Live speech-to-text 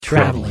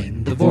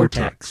Traveling the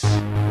Vortex.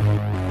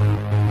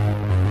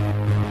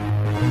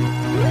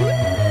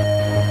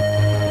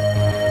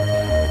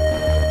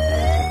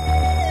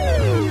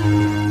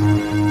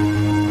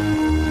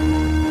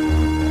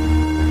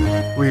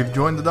 We've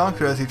joined the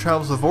Doctor as he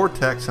travels the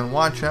vortex, and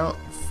watch out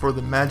for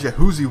the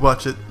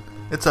Mageewhozeewhatzit.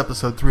 It's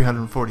episode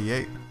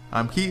 348.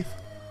 I'm Keith.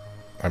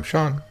 I'm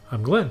Sean.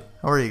 I'm Glenn.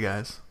 How are you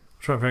guys?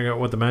 Trying to figure out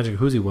what the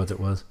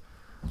Mageewhozeewhatzit was.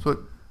 That's what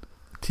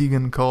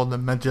Tegan called the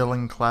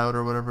Magellan Cloud,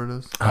 or whatever it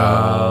is.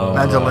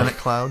 Magellanic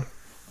Cloud.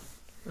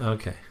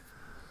 Okay.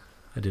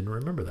 I didn't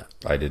remember that.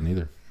 I didn't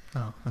either.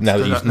 Oh,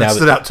 that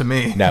stood out to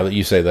me. Now that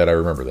you say that, I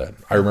remember that.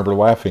 I remember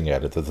laughing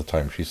at it at the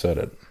time she said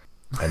it.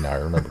 And now I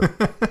remember.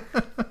 Do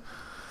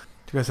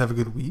you guys have a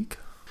good week?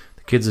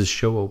 The kids'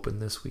 show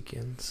opened this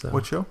weekend. So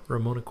what show?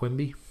 Ramona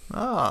Quimby.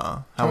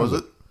 Ah, how was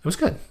it? It was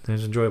good. It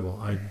was enjoyable.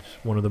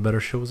 One of the better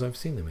shows I've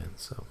seen them in.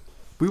 So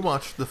we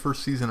watched the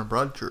first season of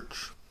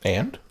Broadchurch.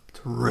 And? It's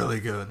really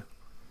good.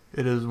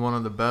 It is one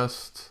of the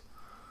best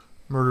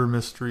murder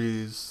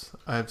mysteries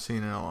I've seen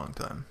in a long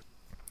time.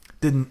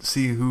 Didn't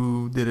see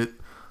who did it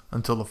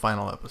until the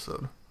final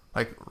episode.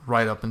 Like,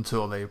 right up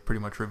until they pretty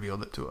much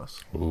revealed it to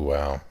us. Ooh,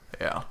 wow.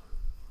 Yeah.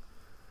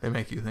 They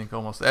make you think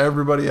almost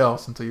everybody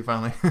else until you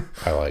finally...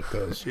 I like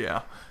those.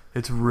 Yeah.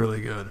 It's really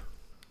good.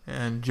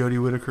 And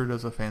Jodie Whittaker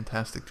does a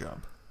fantastic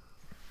job.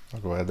 I'll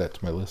go add that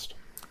to my list.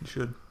 You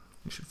should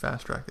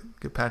fast track it.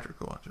 Get Patrick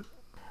to watch it.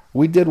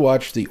 We did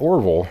watch The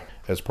Orville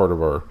as part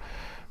of our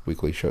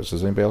weekly shows.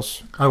 Does anybody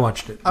else? I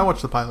watched it. I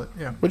watched the pilot,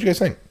 yeah. What'd you guys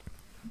think?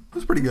 It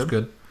was pretty good. It was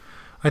good.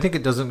 I think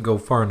it doesn't go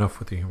far enough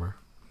with the humor.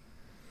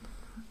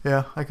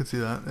 Yeah, I could see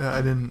that. Yeah,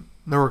 I didn't...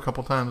 There were a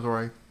couple times where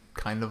I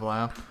kind of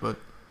laughed, but...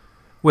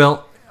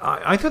 Well,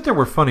 I thought there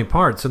were funny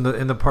parts, and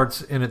the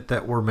parts in it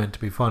that were meant to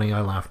be funny,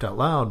 I laughed out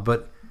loud,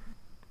 but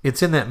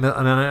it's in that... And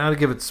I'll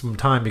give it some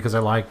time because I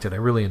liked it. I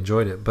really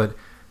enjoyed it, but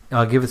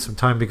I'll give it some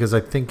time because I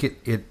think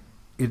it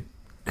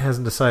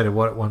hasn't decided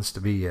what it wants to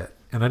be yet.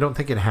 And I don't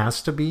think it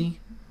has to be.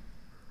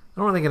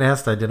 I don't think it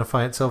has to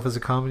identify itself as a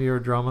comedy or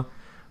a drama,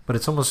 but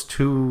it's almost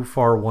too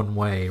far one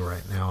way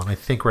right now, and I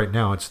think right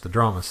now it's the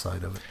drama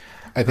side of it.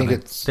 I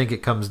think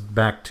it comes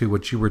back to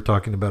what you were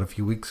talking about a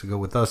few weeks ago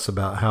with us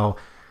about how,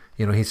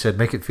 he said,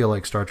 make it feel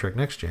like Star Trek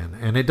Next Gen.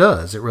 And it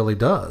does. It really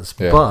does.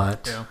 Yeah.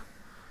 But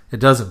it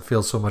doesn't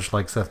feel so much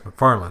like Seth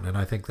MacFarlane. And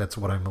I think that's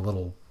what I'm a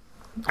little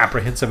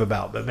apprehensive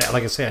about. But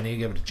like I say, I need to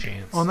give it a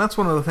chance. Well, and that's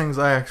one of the things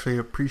I actually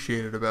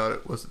appreciated about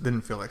it, was it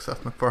didn't feel like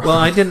Seth MacFarlane. Well,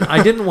 I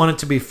didn't want it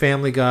to be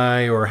Family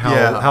Guy or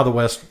how the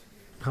West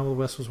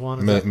was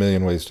wanted.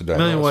 Million Ways to Die.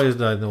 Million Ways to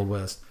Die in the Old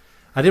West.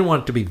 I didn't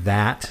want it to be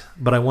that,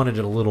 but I wanted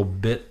it a little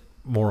bit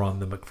more on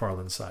the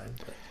MacFarlane side.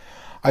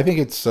 I think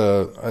it's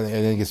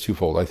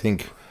twofold. I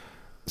think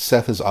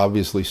Seth is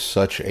obviously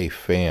such a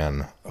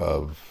fan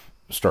of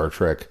Star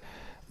Trek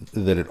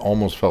that it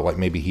almost felt like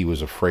maybe he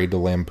was afraid to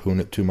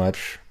lampoon it too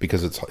much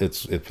because it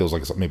feels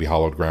like it's maybe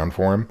hollowed ground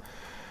for him.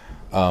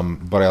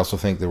 But I also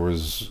think there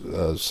was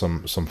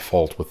some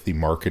fault with the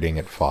marketing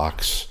at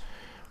Fox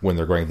when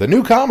they're going, the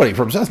new comedy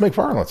from Seth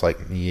MacFarlane. It's like,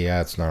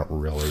 yeah, it's not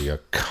really a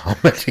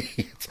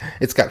comedy.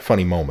 It's got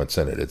funny moments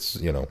in it. It's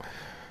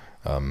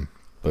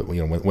but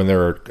when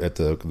they're at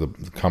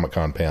the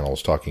Comic-Con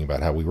panels talking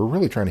about how we were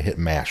really trying to hit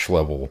MASH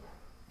level,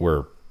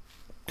 we're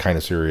kind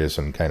of serious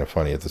and kind of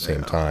funny at the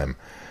same time.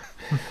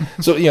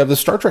 So the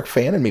Star Trek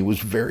fan in me was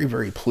very,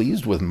 very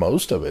pleased with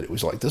most of it. It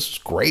was like, this is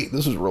great.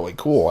 This is really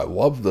cool. I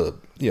love the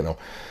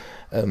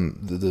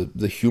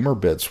humor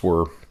bits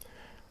were.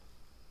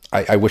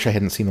 I wish I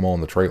hadn't seen them all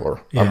in the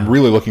trailer. Yeah. I'm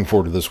really looking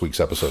forward to this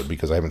week's episode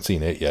because I haven't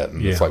seen it yet,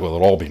 and it's like, well,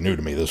 it'll all be new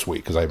to me this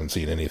week because I haven't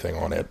seen anything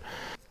on it.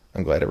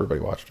 I'm glad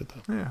everybody watched it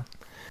though. Yeah.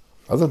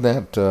 Other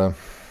than that,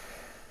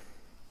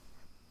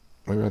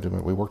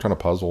 we worked on a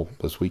puzzle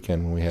this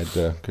weekend when we had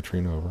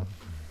Katrina over.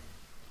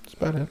 That's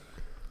about it.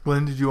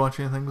 Glenn, did you watch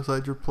anything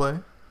besides your play?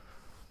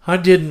 I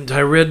didn't. I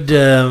read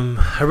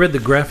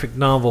the graphic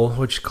novel,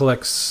 which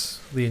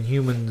collects the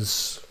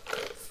Inhumans'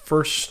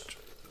 first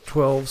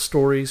 12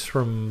 stories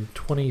from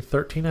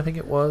 2013, I think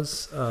it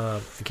was.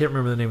 I can't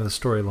remember the name of the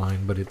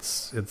storyline, but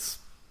it's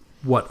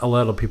what a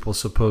lot of people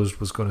supposed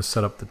was going to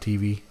set up the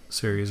TV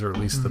series, or at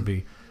least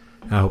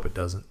I hope it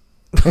doesn't.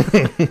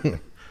 I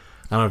don't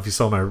know if you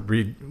saw my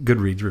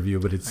Goodreads review,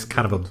 but it's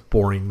kind of a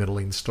boring,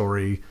 middling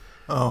story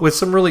with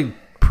some really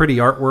pretty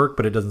artwork,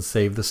 but it doesn't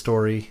save the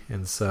story,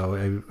 and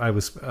so I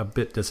was a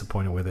bit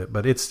disappointed with it.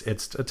 But it's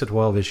a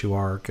 12-issue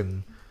arc,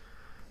 and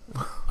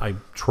I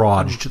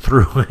trudged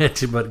through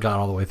it, but got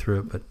all the way through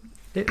it. But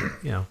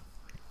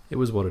it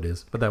was what it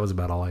is. But that was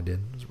about all I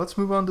did. Let's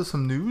move on to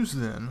some news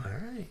then. All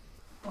right.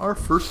 Our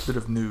first bit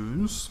of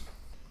news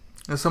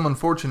is some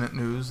unfortunate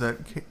news that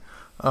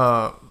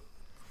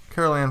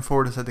Carol Ann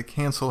Ford has had to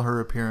cancel her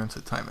appearance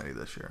at Time Eddie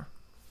this year.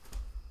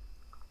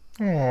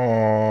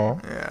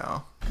 Aww. Yeah.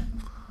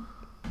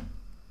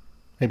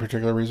 Any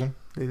particular reason?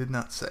 They did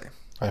not say.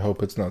 I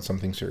hope it's not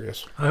something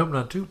serious. I hope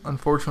not, too.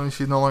 Unfortunately,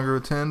 she no longer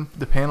attend.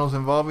 The panels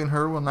involving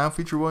her will now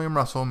feature William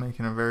Russell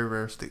making a very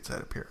rare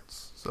stateside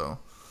appearance. So,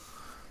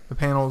 The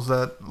panels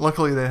that,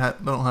 luckily,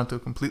 don't have to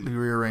completely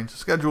rearrange the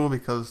schedule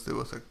because it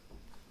was a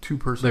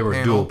 2-person They were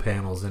panel. dual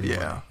panels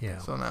anyway. Yeah.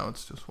 So now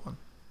it's just one.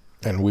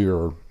 And we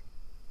are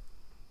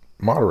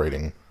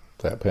moderating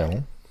that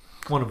panel.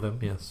 One of them,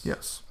 yes.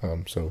 Yes.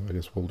 So I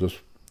guess we'll just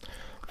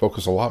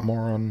focus a lot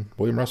more on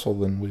William Russell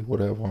than we would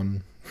have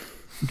on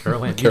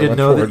Caroline. You Caroline didn't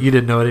know Ford. that? You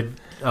didn't know it?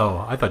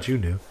 Oh, I thought you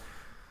knew.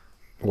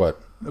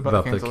 what?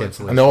 About the cancellation.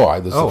 cancellation.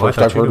 No, this is Oh, the I first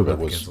thought I've you heard knew of it. about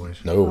the Was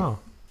cancellation. no. Oh.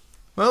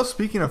 Well,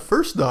 speaking of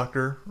First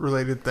Doctor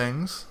related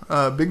things,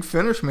 Big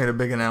Finish made a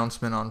big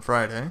announcement on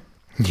Friday.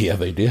 Yeah,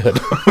 they did.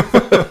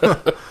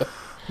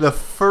 The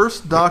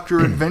First Doctor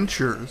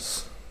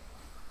Adventures,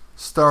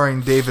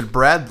 starring David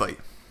Bradley,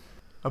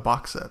 a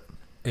box set.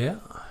 Yeah.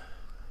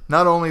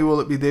 Not only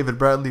will it be David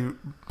Bradley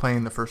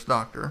playing the First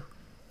Doctor,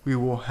 we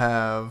will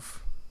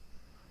have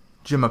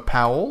Gemma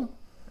Powell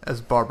as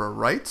Barbara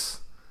Wright,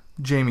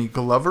 Jamie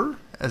Glover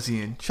as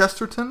Ian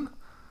Chesterton,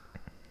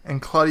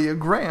 and Claudia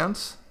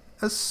Grant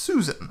as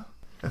Susan.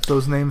 If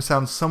those names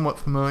sound somewhat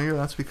familiar,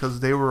 that's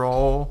because they were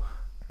all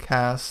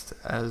cast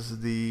as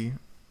the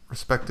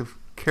respective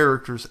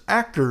characters'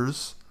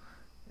 actors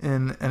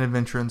in An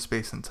Adventure in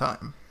Space and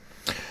Time.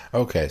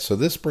 Okay, so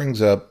this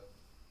brings up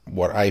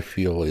what I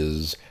feel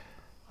is...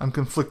 I'm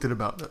conflicted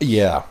about this.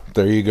 Yeah,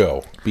 there you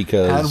go.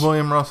 Because... Had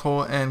William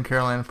Russell and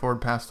Caroline Ford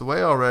passed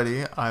away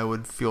already, I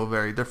would feel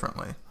very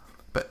differently.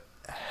 But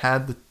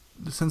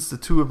since the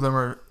two of them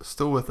are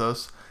still with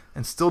us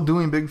and still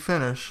doing Big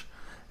Finish,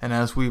 and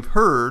as we've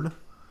heard,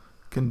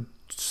 can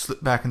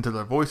slip back into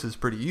their voices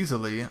pretty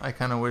easily, I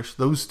kind of wish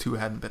those two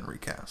hadn't been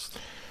recast.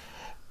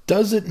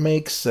 Does it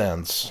make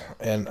sense?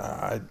 And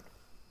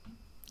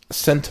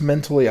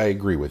sentimentally, I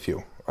agree with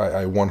you.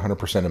 I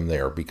 100% am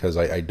there because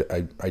I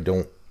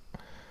don't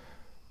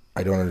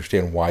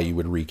understand why you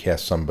would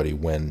recast somebody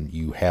when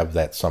you have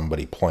that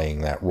somebody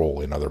playing that role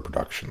in other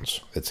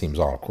productions. It seems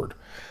awkward.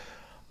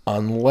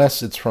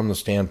 Unless it's from the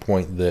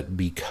standpoint that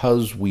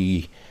because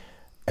we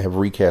have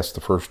recast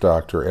the First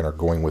Doctor and are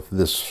going with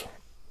this,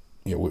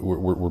 you know,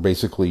 we're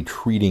basically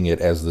treating it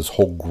as this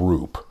whole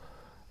group,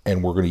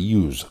 and we're going to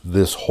use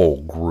this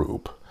whole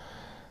group.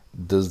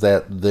 Does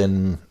that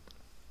then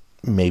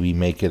maybe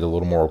make it a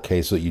little more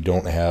okay so that you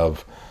don't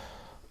have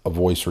a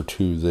voice or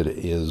two that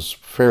is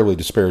fairly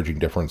disparaging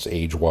difference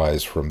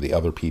age-wise from the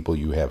other people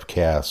you have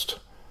cast?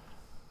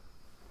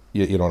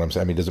 You know what I'm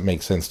saying? I mean, does it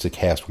make sense to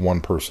cast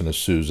one person as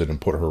Susan and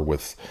put her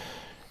with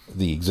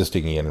the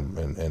existing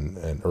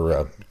Ian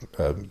or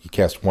you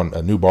cast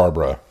a new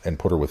Barbara and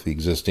put her with the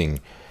existing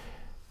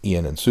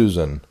Ian and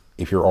Susan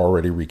if you're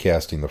already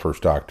recasting the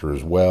First Doctor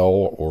as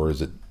well? Or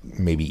is it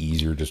maybe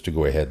easier just to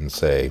go ahead and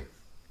say,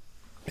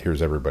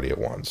 here's everybody at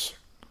once?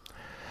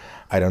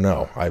 I don't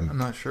know. I'm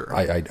not sure.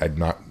 I'm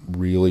not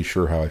really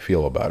sure how I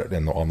feel about it.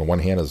 And on the one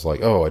hand, it's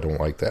like, oh, I don't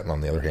like that. And on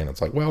the other hand,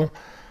 it's like, well,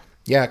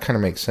 yeah, it kind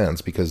of makes sense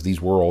because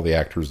these were all the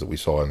actors that we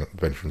saw in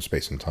Adventure in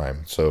Space and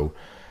Time. So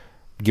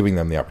giving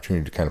them the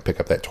opportunity to kind of pick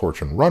up that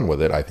torch and run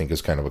with it, I think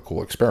is kind of a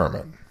cool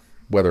experiment.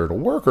 Whether it'll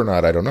work or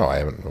not, I don't know.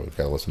 We've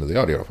got to listen to the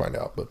audio to find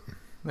out. But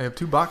They have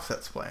 2 box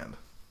sets planned.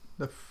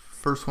 The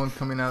first one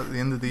coming out at the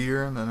end of the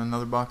year, and then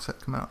another box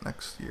set come out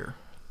next year.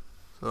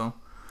 So,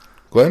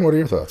 Glenn, what are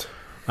your thoughts?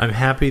 I'm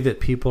happy that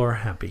people are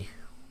happy.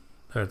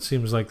 It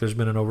seems like there's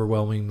been an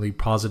overwhelmingly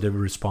positive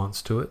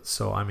response to it,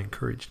 so I'm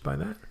encouraged by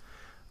that.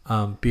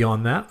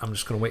 Beyond that, I'm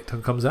just going to wait till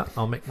it comes out.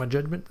 I'll make my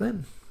judgment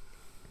then.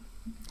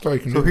 So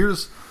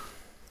here's,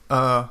 you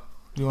want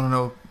to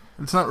know,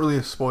 it's not really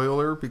a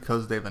spoiler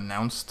because they've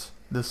announced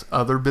this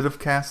other bit of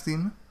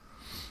casting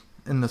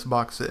in this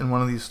box set, in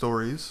one of these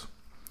stories.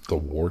 The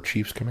War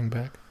Chief's coming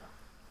back?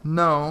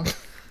 No.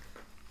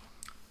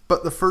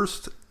 But the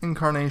first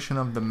incarnation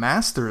of the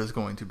Master is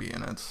going to be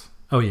in it.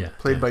 Oh, yeah.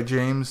 Played by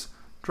James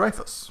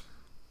Dreyfus.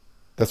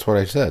 That's what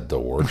I said. The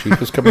War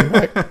Chief is coming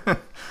back.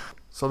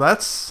 So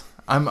that's...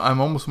 I'm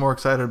almost more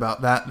excited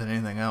about that than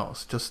anything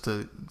else. Just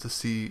to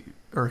see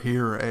or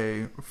hear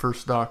a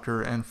First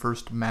Doctor and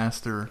First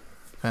Master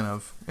kind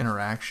of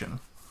interaction.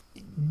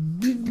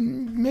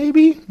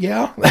 Maybe,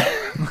 yeah.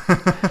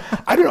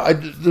 I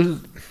don't know.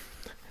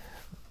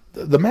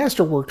 The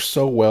Master works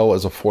so well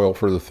as a foil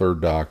for the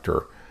Third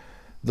Doctor.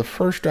 The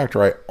First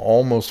Doctor, I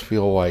almost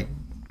feel like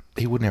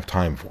he wouldn't have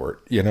time for it.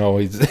 You know,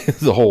 he's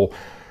the whole,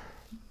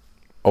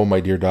 oh,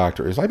 my dear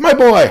Doctor. He's like, my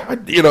boy.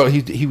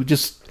 He would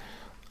just...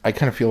 I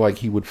kind of feel like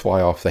he would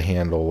fly off the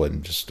handle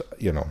and just,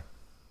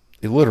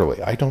 literally,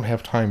 I don't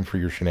have time for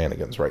your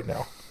shenanigans right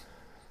now.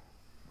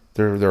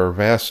 There are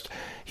vast...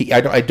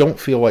 I don't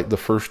feel like the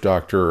First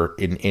Doctor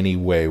in any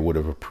way would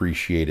have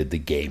appreciated the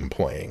game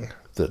playing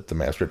that the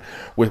Master...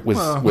 We'd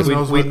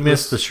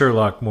miss the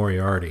Sherlock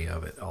Moriarty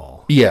of it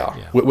all.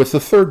 Yeah. With the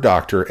Third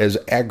Doctor, as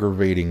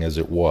aggravating as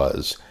it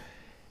was,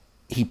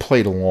 he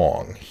played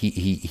along.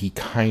 He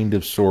kind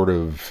of sort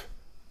of...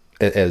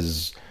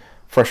 as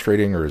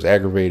frustrating or as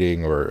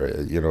aggravating or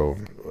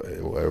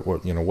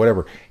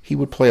whatever, he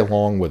would play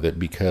along with it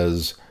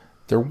because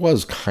there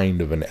was kind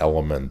of an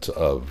element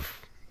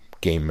of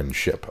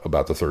gamemanship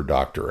about the Third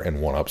Doctor and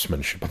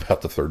one-upsmanship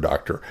about the Third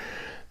Doctor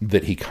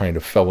that he kind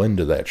of fell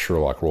into that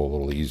Sherlock role a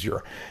little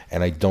easier.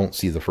 And I don't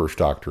see the first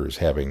Doctor as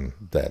having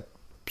that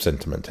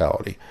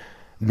sentimentality.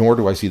 Nor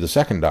do I see the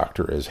second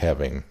Doctor as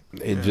having...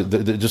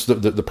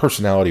 The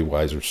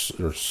personality-wise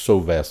are so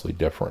vastly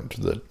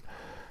different that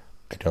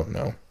I don't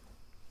know.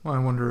 Well, I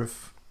wonder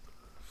if...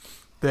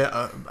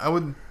 I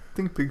would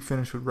think Big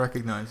Finish would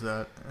recognize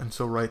that and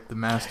so write the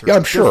Master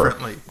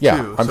differently,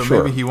 too. I'm so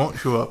sure. Maybe he won't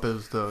show up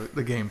as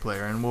the game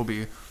player and will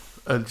be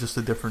just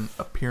a different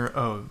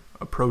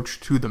approach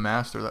to the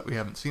Master that we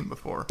haven't seen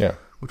before. Yeah.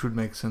 Which would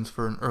make sense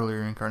for an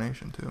earlier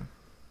incarnation, too.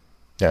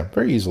 Yeah,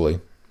 very easily.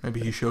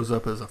 Maybe he shows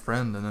up as a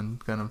friend and then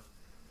kind of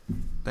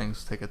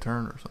things take a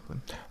turn or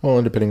something. Well,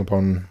 and depending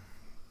upon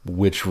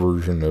which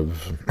version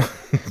of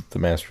the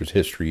Master's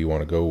history you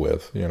want to go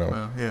with,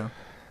 Yeah.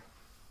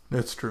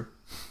 That's true.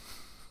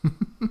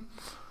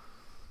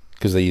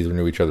 Because they either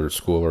knew each other at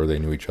school or they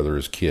knew each other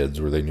as kids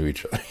or they knew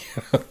each other.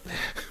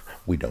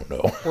 We don't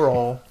know. We're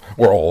all.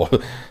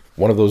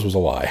 One of those was a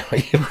lie.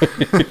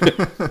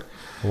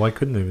 Why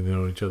couldn't they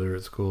know each other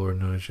at school or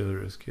know each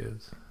other as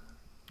kids?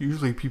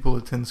 Usually people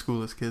attend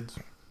school as kids.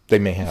 They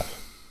may have.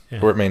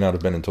 Yeah. Or it may not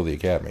have been until the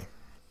academy.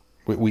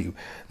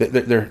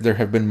 There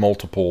have been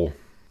multiple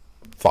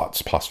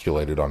thoughts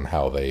postulated on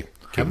how they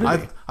came to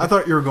be. I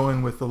thought you were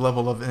going with the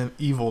level of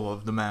evil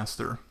of the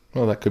Master.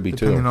 Well, that could be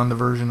depending too. on the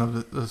version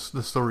of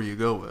the story you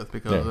go with,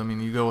 because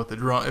you go with the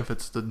drum if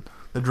it's the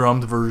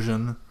drummed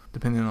version,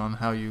 depending on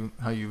how you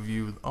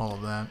view all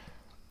of that.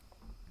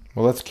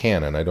 Well, that's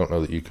canon. I don't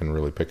know that you can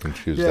really pick and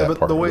choose that but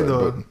part. The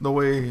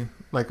way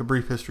like A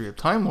Brief History of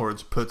Time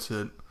Lords puts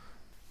it,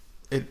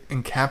 it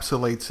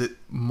encapsulates it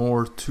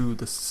more to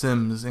the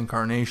Sims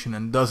incarnation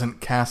and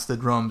doesn't cast the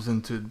drums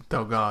into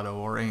Delgado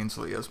or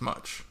Ainsley as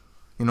much.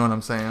 You know what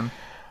I'm saying?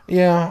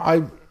 Yeah,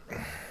 I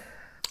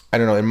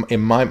don't know.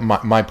 In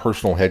my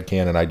personal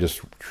headcanon, I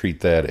just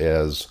treat that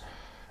as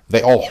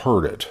they all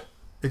heard it.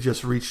 It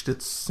just reached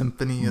its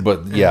symphony. It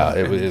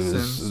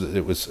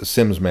was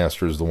Sims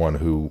Master is the one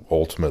who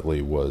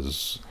ultimately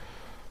was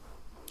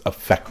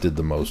affected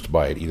the most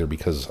by it, either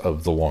because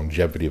of the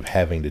longevity of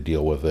having to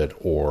deal with it,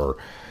 or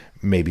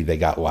maybe they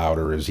got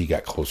louder as he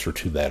got closer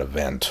to that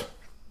event.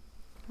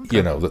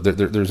 Okay.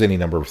 There's any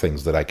number of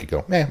things that I could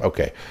go,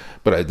 okay.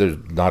 But there's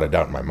not a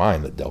doubt in my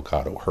mind that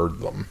Delgado heard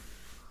them.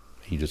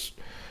 He just...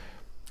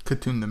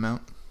 could tune them out.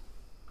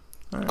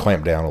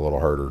 Clamped down a little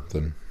harder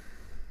than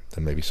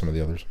maybe some of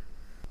the others.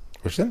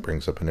 Which then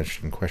brings up an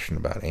interesting question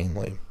about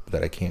Ainley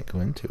that I can't go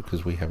into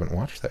because we haven't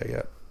watched that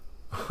yet.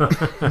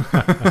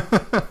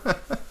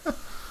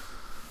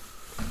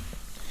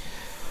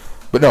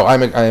 But no, I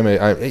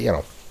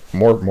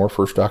more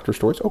First Doctor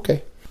stories.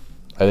 Okay,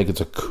 I think it's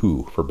a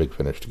coup for Big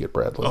Finish to get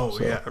Bradley. Oh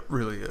yeah, it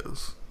really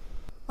is.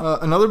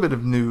 Another bit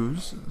of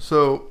news.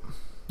 So,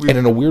 and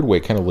in a weird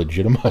way, kind of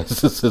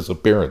legitimizes his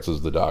appearance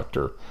as the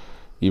Doctor,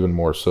 even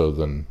more so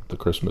than the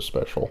Christmas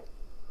special.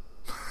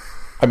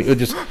 I mean,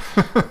 he's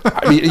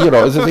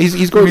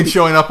going. You mean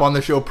showing up on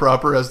the show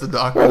proper as the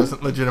Doctor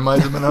doesn't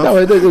legitimize him enough? No,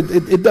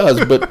 it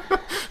does, but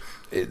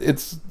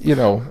it's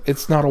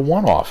not a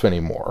one-off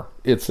anymore.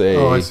 It's a.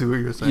 Oh, I see what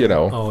you're saying.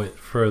 It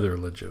further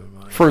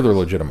legitimizes.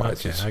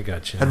 Legitimizes. Okay, I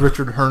got you. Had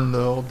Richard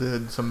Herndl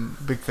did some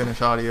Big Finish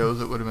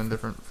audios, it would have been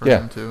different for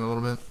him too, a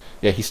little bit.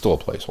 Yeah, he's still a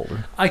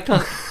placeholder. I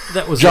thought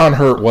that was John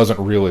Hurt wasn't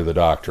really the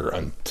Doctor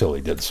until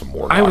he did some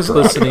more. I was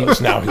listening.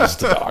 Audios. Now he's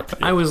the Doctor.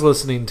 I was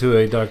listening to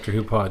a Doctor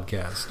Who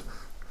podcast.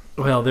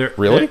 Well,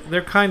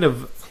 they're kind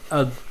of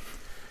a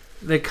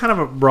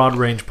broad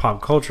range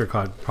pop culture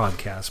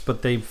podcast,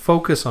 but they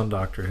focus on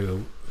Doctor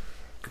Who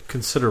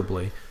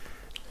considerably.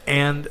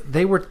 And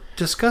they were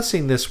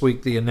discussing this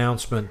week the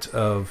announcement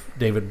of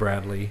David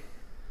Bradley.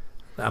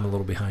 I'm a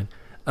little behind.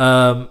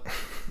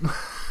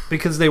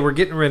 Because they were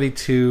getting ready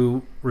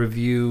to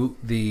review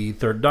the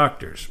three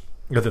Doctors.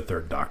 And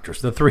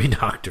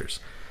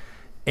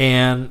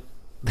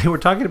they were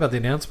talking about the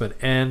announcement,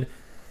 and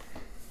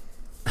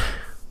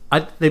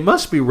they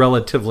must be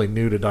relatively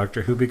new to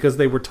Doctor Who because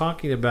they were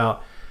talking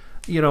about,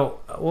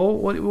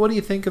 what do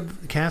you think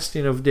of the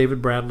casting of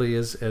David Bradley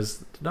as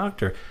the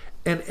Doctor?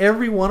 And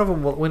every one of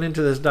them went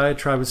into this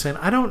diatribe and saying,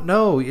 I don't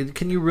know,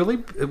 can you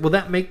really, will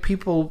that make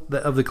people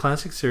of the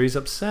classic series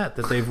upset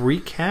that they've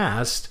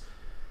recast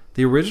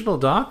the original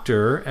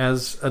Doctor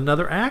as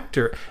another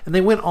actor? And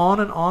they went on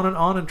and on and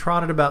on and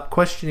trotted about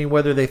questioning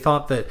whether they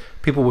thought that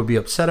people would be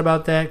upset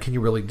about that. Can you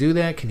really do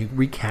that? Can you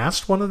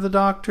recast one of the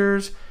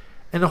Doctors?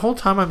 And the whole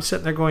time I'm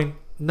sitting there going,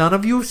 none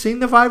of you have seen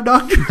the 5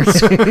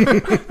 Doctors?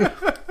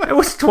 It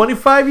was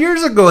 25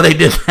 years ago they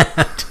did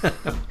that.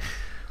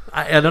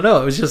 I don't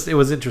know. It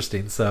was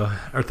interesting. So,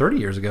 or 30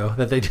 years ago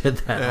that they did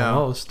that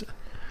almost.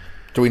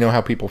 Do we know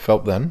how people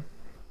felt then?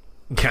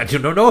 I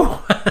don't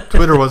know.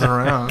 Twitter wasn't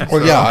around.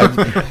 Well,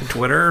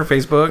 Twitter,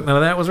 Facebook, none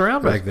of that was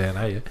around back then.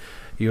 I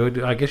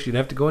guess you'd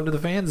have to go into the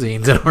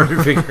fanzines in order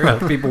to figure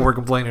out if people were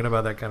complaining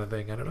about that kind of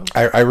thing. I don't know.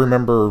 I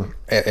remember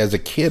as a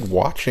kid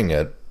watching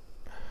it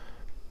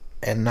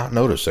and not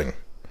noticing.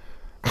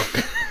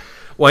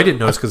 Well, I didn't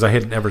notice because I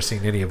hadn't ever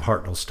seen any of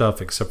Hartnell's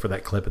stuff except for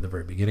that clip at the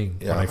very beginning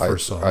when I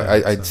first saw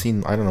it. I'd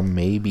seen, I don't know,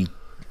 maybe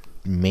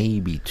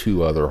maybe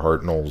 2 other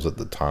Hartnells at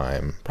the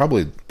time.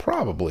 Probably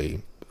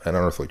an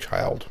Unearthly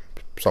Child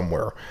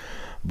somewhere.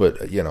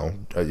 But,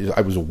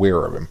 I was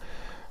aware of him.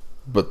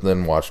 But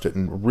then watched it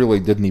and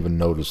really didn't even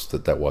notice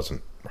that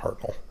wasn't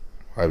Hartnell.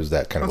 I was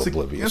that kind of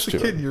oblivious to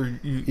it.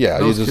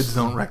 Those kids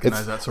don't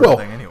recognize that sort of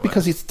thing anyway.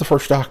 Because he's the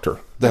first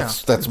Doctor.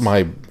 That's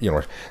my,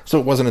 So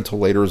it wasn't until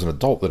later as an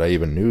adult that I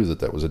even knew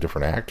that was a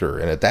different actor.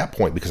 And at that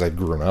point, because I'd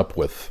grown up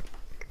with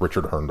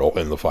Richard Herndl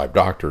and the 5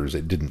 Doctors,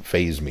 it didn't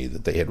faze me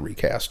that they had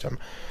recast him.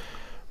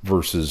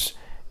 Versus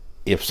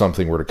if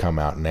something were to come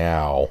out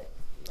now,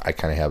 I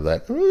kind of have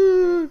that,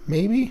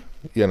 maybe,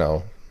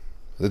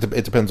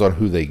 It depends on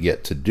who they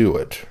get to do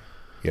it.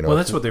 Well,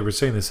 that's what they were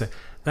saying. They say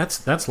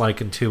that's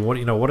likened to what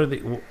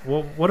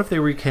what if they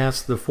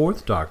recast the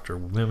 4th Doctor?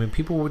 I mean,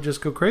 people would just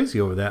go crazy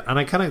over that. And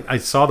I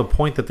saw the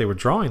point that they were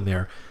drawing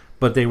there,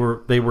 but they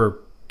were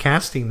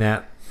casting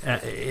that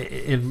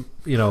in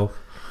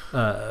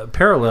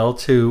parallel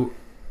to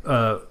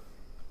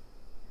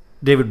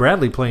David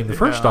Bradley playing the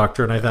first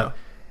Doctor, and I thought,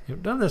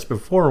 you've done this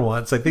before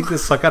once. I think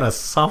this kind of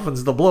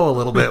softens the blow a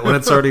little bit when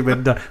it's already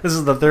been done. This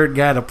is the 3rd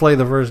guy to play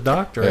the first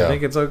Doctor. I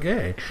think it's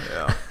okay.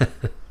 Yeah.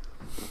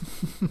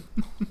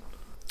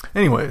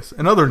 Anyways,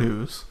 in other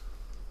news,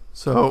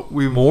 so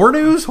more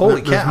news.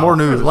 Holy cow! There's more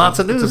news. There's lots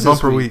of news. It's a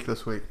bumper week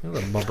this week. It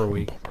was a bumper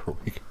week.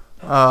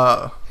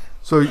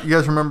 So you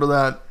guys remember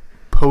that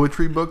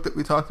poetry book that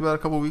we talked about a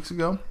couple weeks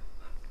ago?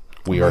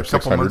 We Are 600.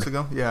 A couple months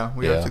ago. Yeah,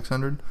 We Are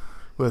 600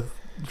 with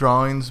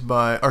drawings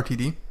by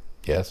RTD.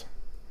 Yes.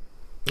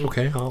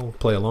 Okay, I'll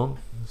play along.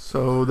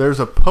 So there's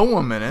a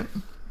poem in it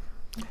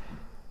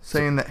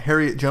saying that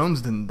Harriet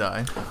Jones didn't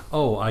die.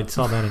 Oh, I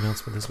saw that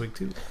announcement this week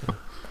too.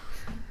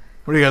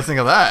 What do you guys think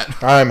of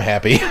that? I'm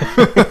happy.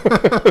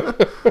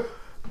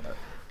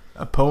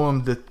 A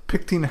poem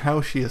depicting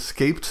how she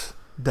escaped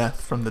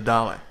death from the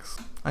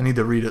Daleks. I need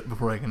to read it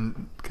before I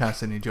can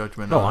cast any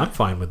judgment. No, I'm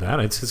fine with that.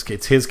 It's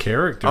his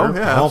character. Oh,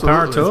 yeah, all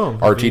power to him.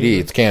 RTD,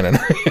 it's canon.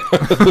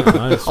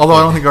 Although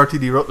I don't think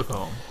RTD wrote the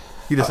poem.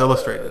 He just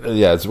illustrated it.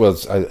 Yeah, it's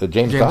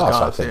James Goss,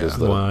 I think. Yeah.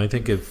 Well, I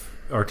think if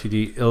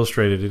RTD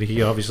illustrated it,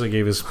 he obviously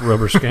gave his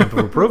rubber stamp of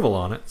approval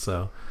on it.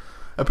 So,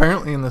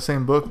 apparently, in the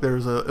same book,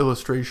 there's an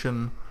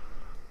illustration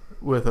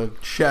with a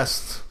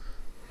chest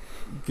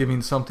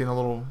giving something, a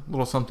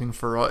little something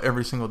for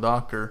every single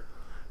Doctor,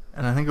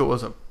 and I think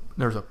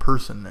there's a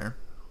person there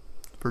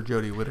for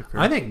Jodie Whittaker.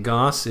 I think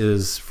Goss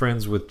is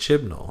friends with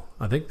Chibnall.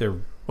 I think they're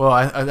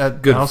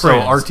good also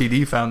friends.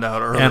 RTD found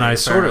out earlier. And I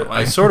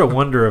sort of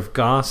wonder if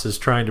Goss is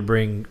trying to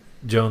bring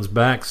Jones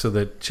back so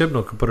that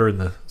Chibnall can put her in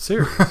the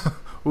series.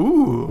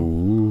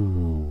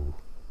 Ooh.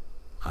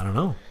 I don't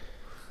know.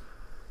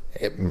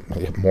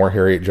 More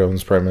Harriet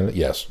Jones Prime Minister?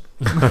 Yes.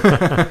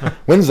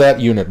 When's that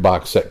unit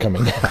box set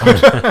coming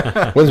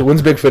out?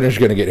 When's Big Finish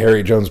going to get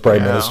Harriet Jones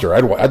Prime Minister?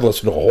 I'd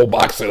listen to a whole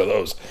box set of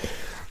those.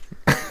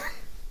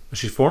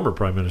 She's former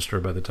Prime Minister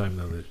by the time,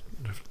 though, that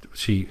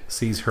she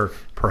sees her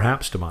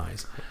perhaps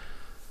demise.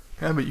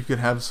 Yeah, but you could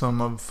have some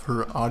of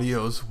her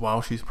audios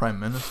while she's Prime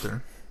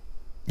Minister.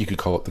 You could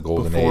call it the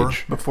Golden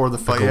Age. Before the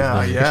fight.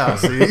 Yeah,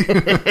 see?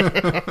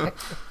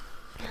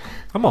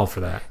 I'm all for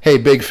that. Hey,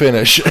 Big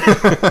Finish.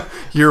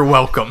 You're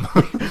welcome.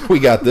 We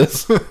got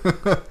this.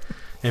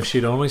 If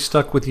she'd only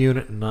stuck with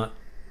Unit and not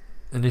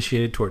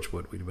initiated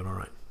Torchwood, we'd have been all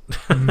right.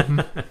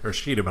 Mm-hmm. Or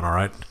she'd have been all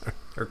right.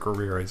 Her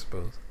career, I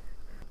suppose.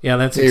 Yeah,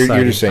 that's exciting.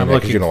 You're just saying that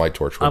because you don't like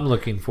Torchwood. I'm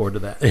looking forward to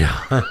that. Yeah.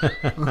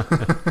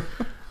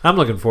 I'm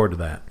looking forward to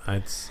that.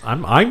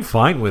 I'm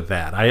fine with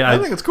that. I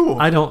think it's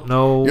cool. I don't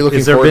know. You're looking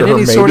Has there forward been to her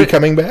any maybe sort of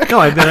coming back? No,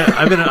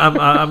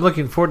 I'm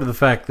looking forward to the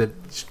fact that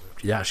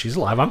she's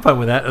alive. I'm fine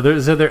with that.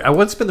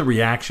 What's been the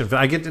reaction?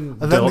 I get to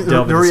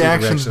delve the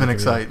reaction's been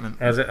excitement.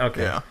 Has it?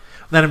 Okay. Yeah.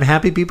 Then I'm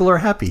happy people are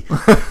happy.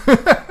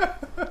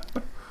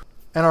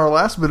 And our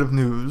last bit of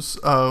news,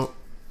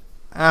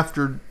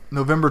 after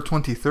November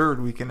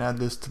 23rd, we can add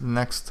this to the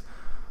next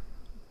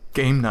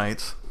game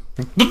nights.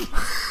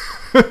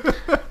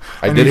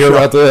 I did hear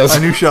about this. I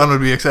knew Sean would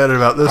be excited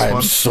about this one.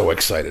 I'm so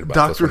excited about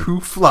Doctor this one. Who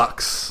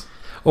Flux.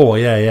 Oh,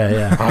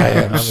 yeah. I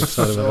am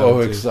so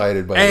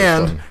excited by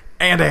this one.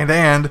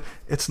 And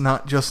it's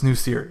not just new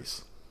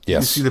series.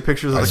 Yes. You see the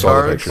pictures of the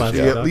saw cards? The pictures,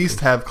 you at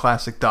least have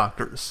classic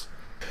Doctors.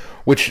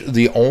 Which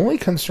the only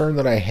concern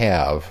that I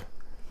have,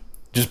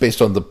 just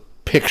based on the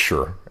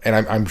picture, and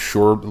I'm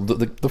sure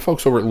the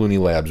folks over at Looney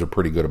Labs are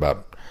pretty good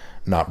about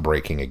not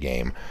breaking a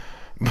game,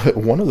 but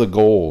one of the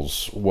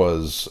goals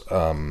was,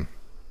 I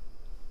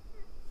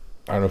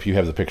don't know if you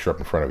have the picture up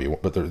in front of you,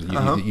 but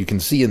you can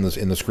see in the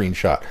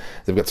screenshot,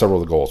 they've got several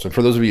of the goals. And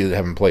for those of you that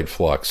haven't played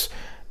Flux,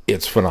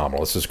 it's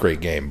phenomenal. It's this great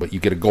game, but you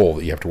get a goal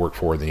that you have to work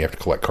for, and then you have to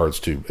collect cards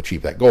to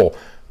achieve that goal,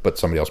 but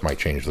somebody else might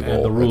change the goal.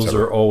 And the rules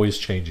are always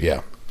changing.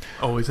 Yeah.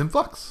 Always in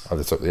flux.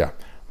 Yeah.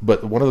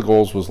 But one of the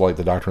goals was like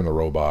the Doctor and the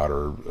Robot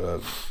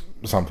or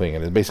something,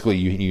 and basically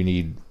you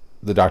need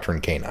the Doctor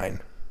and K9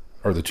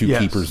 are the two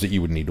keepers that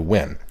you would need to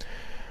win.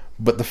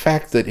 But the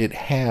fact that it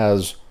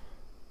has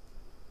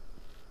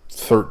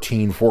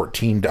 13,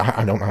 14,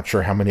 I'm not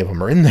sure how many of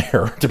them are in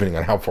there, depending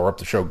on how far up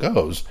the show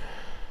goes.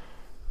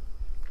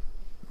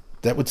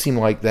 that would seem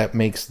like that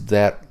makes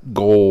that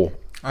goal...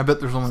 I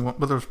bet there's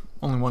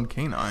only one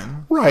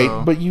canine. Right,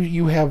 so. but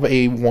you have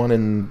a 1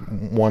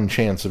 in 1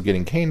 chance of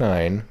getting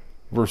canine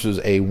versus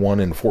a 1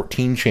 in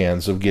 14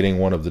 chance of getting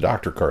one of the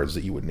doctor cards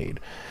that you would need.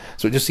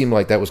 So it just seemed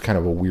like that was kind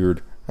of a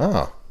weird...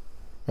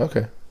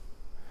 okay.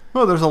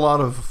 Well, there's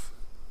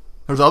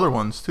other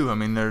ones too. I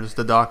mean, there's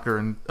the doctor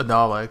in a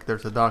Dalek.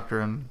 There's a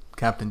doctor in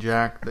Captain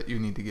Jack that you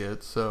need to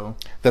get. So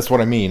that's what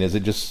I mean. Is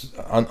it just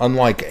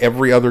unlike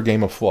every other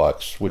game of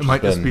Flux, which it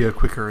might just be a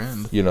quicker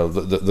end? You know,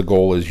 the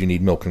goal is you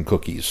need milk and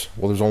cookies.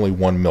 Well, there's only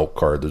one milk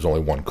card. There's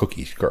only one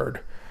cookies card.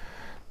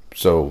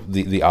 So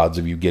the odds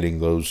of you getting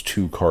those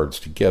 2 cards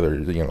together,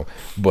 you know.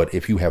 But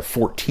if you have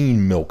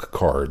 14 milk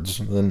cards,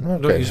 then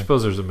okay. Don't you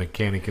suppose there's a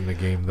mechanic in the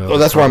game though? Well,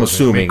 that's what I'm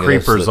assuming. I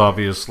mean, Creepers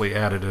obviously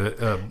added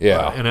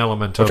an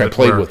element of which it. I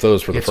played with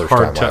those for the first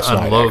time last night. It's hard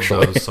to unload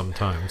actually. those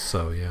sometimes.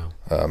 So yeah.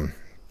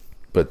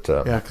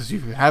 Because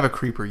if you have a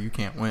creeper, you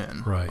can't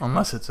win, right?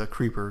 Unless it's a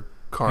creeper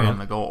card on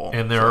the goal.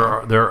 And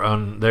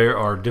they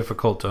are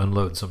difficult to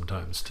unload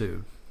sometimes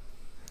too.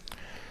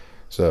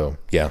 So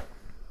yeah.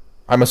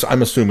 I'm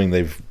assuming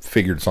they've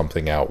figured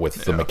something out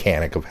with the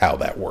mechanic of how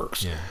that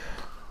works. Yeah.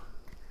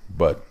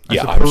 But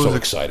yeah, I'm so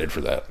excited for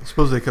that. I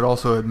suppose they could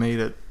also have made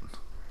it.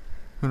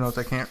 Who knows?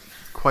 I can't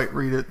quite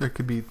read it. There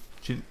could be.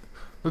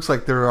 Looks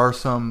like there are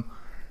some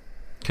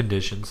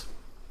conditions.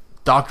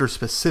 Doctor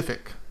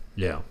specific.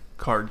 Yeah.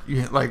 Card.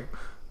 Like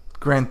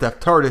Grand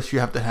Theft TARDIS, you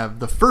have to have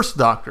the first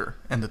Doctor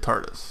and the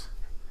TARDIS.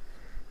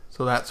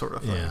 So that sort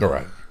of thing. Yeah. All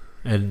right.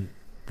 And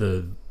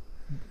the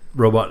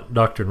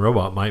Doctor and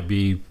Robot might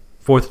be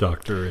 4th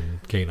Doctor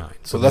and K9.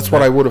 So that's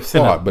what I would have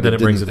thought, but it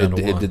brings it down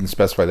to 1. It didn't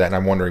specify that, and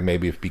I'm wondering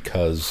maybe if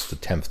because the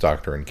 10th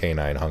Doctor and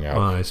K9 hung out,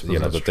 I suppose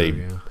that's that true,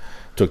 they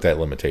took that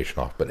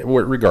limitation off. But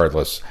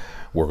regardless,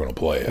 we're going to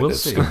play it. We'll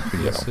see.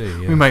 We'll see,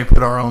 yeah. We might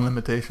put our own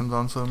limitations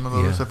on some of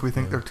those if we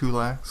think they're too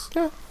lax.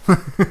 Yeah.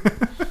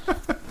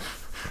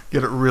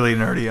 Get it really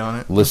nerdy on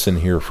it.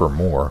 Listen here for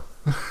more.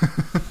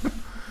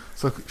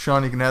 So,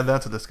 Sean, you can add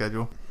that to the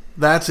schedule.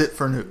 That's it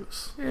for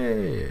news.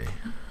 Yay.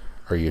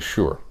 Are you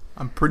sure?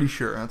 I'm pretty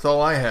sure. That's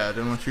all I had,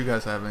 unless you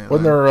guys have anything.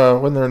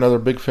 Wasn't there another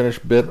Big Finish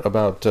bit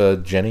about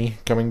Jenny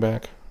coming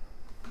back?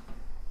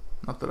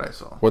 Not that I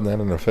saw. Wasn't that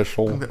an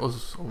official? I think that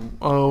was.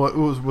 Oh,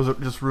 was it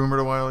just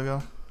rumored a while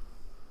ago?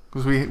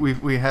 Because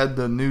we had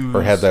the news,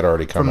 or had that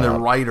already come from out? the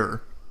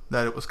writer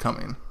that it was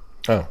coming.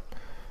 Oh,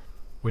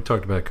 we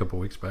talked about it a couple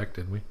weeks back,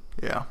 didn't we?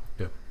 Yeah.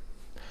 Yep.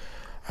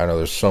 I know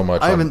there's so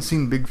much. I haven't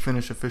seen Big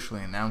Finish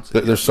officially announce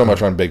it. There's so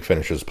much on Big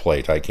Finish's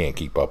plate. I can't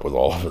keep up with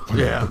all of it.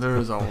 Yeah, there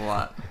is a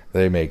lot.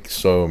 They make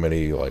so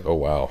many, like, oh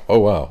wow, oh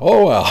wow,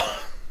 oh wow.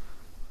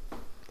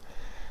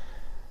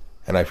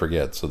 And I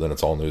forget, so then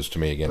it's all news to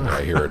me again when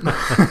I hear it.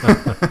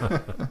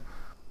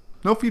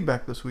 No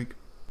feedback this week.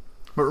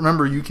 But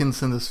remember, you can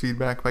send us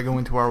feedback by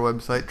going to our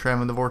website,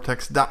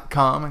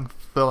 travelingthevortex.com, and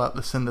fill out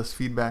the Send Us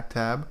Feedback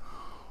tab.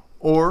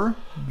 Or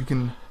you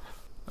can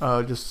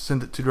just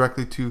send it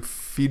directly to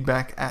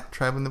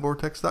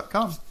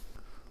feedback@travelingthevortex.com.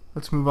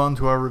 Let's move on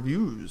to our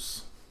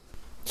reviews.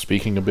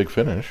 Speaking of Big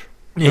Finish.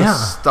 The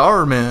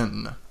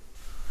Starmen.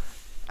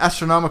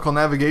 Astronomical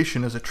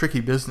navigation is a tricky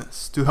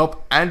business. To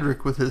help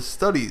Adric with his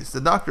studies, the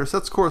Doctor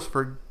sets course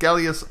for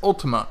Gallius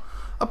Ultima,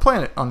 a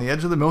planet on the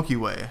edge of the Milky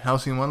Way,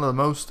 housing one of the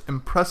most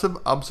impressive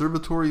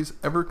observatories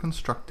ever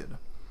constructed.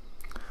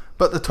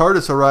 But the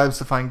TARDIS arrives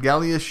to find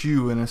Gallius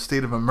U in a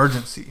state of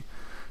emergency,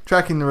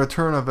 tracking the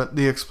return of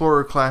the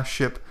Explorer-class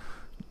ship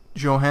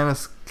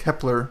Johannes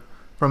Kepler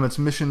from its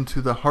mission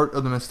to the heart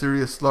of the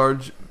mysterious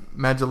large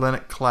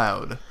Magellanic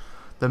Cloud.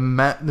 A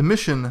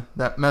mission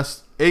that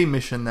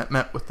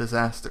met with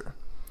disaster.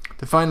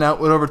 To find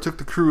out what overtook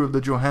the crew of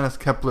the Johannes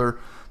Kepler,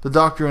 the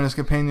Doctor and his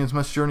companions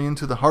must journey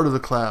into the heart of the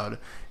cloud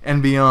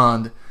and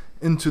beyond,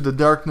 into the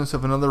darkness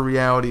of another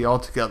reality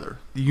altogether,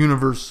 the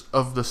universe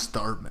of the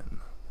Starmen.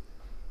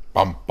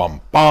 Bum bum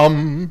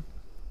bum.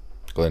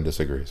 Glenn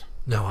disagrees.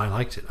 No, I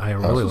liked it. I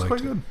really liked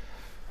it. Good.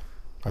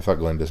 I thought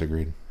Glenn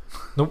disagreed.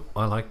 Nope,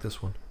 I like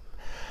this one.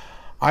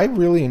 I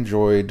really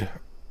enjoyed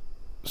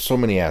so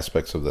many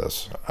aspects of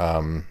this.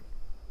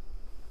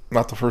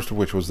 Not the first of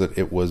which was that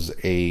it was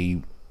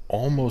a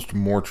almost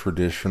more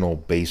traditional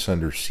Base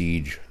Under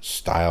Siege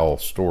style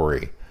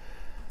story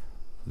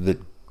that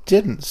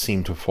didn't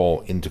seem to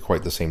fall into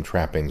quite the same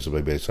trappings of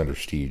a Base Under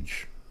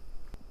Siege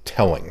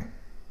telling,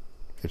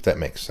 if that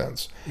makes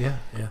sense. Yeah.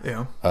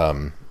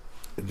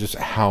 Just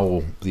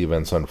how the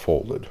events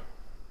unfolded,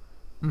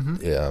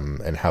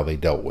 Mm-hmm. and how they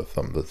dealt with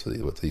them,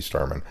 with these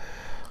Starmen.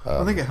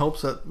 I think it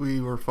helps that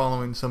we were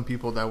following some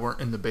people that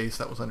weren't in the base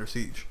that was under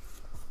siege.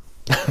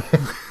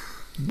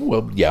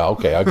 Well, yeah,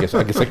 okay. I guess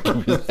I can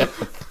give you that.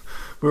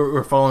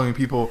 We're following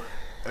people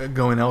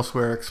going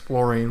elsewhere,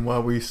 exploring,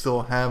 while we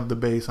still have the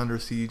base under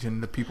siege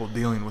and the people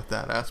dealing with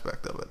that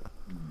aspect of it.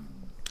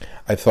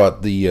 I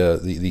thought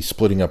the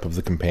splitting up of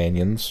the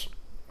companions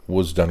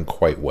was done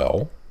quite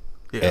well,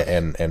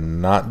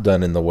 and not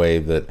done in the way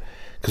that,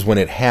 because when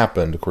it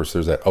happened, of course,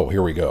 there's that, oh,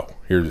 here we go,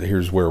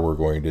 here's where we're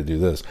going to do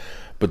this,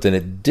 but then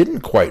it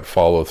didn't quite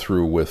follow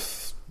through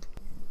with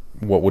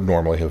what would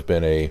normally have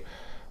been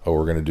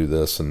we're going to do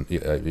this, and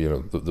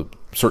the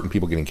certain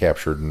people getting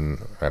captured, and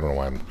I don't know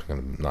why I'm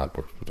going to not.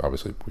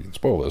 Obviously, we can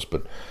spoil this,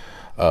 but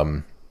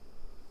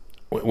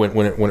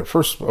when it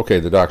first,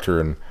 the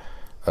doctor and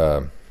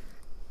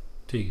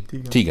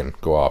Tegan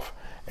go off,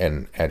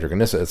 and Adric and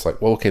Nyssa, it's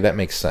like, well, okay, that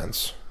makes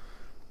sense,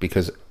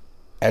 because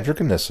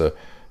Adric and Nyssa,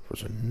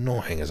 as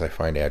annoying as I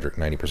find Adric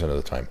 90%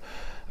 of the time,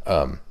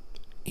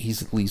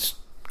 he's at least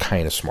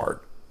kind of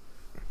smart.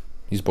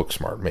 He's book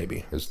smart,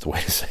 maybe is the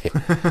way to say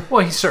it.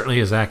 Well, he certainly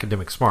is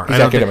academic smart. He's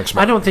academic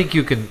smart. I don't think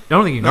you can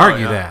argue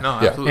that. No,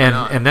 absolutely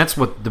not. And that's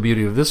what the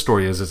beauty of this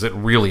story is it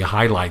really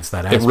highlights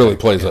that aspect. It really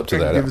plays up to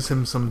that. It gives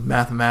him some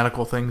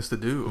mathematical things to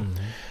do.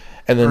 Mm-hmm.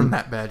 And then earn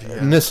that badge.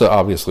 Yeah. Nyssa,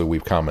 obviously,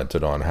 we've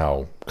commented on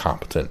how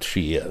competent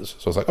she is.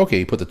 So it's like, okay,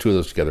 you put the two of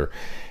those together,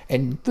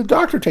 and the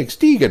doctor takes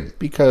Tegan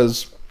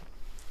because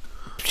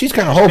she's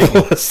kind of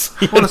hopeless.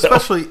 Well,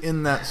 especially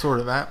in that sort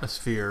of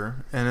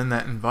atmosphere and in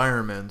that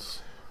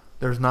environment,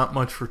 there's not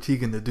much for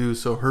Tegan to do,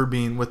 so her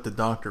being with the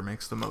doctor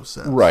makes the most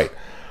sense. Right.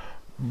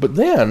 But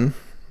then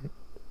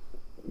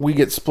we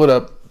get split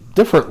up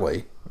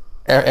differently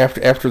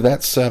after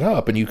that's set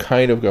up, and you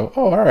kind of go,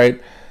 oh, all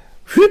right.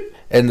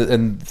 And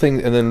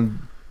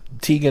then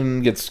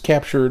Tegan gets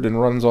captured and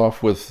runs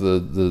off with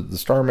the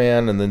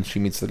Starman, and then she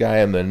meets the guy,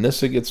 and then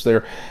Nyssa gets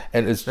there,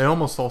 and they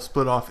almost all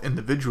split off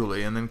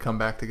individually and then come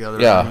back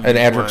together. Yeah, and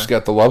Adric's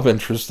got the love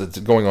interest that's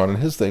going on in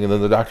his thing, and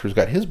then the doctor's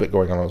got his bit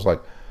going on. I was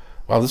like,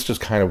 wow, this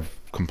just kind of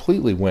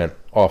completely went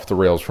off the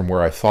rails from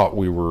where I thought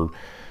we were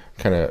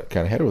kind of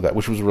headed with that,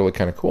 which was really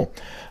kind of cool.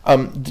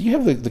 Do you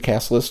have the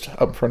cast list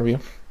up in front of you?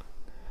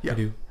 Yeah, I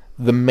do.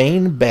 The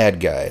main bad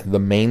guy, the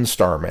main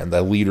Starman,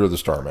 the leader of the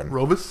Starmen.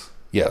 Rovus?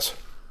 Yes.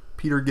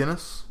 Peter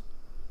Guinness?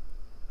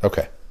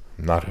 Okay.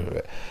 Not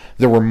who.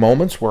 There were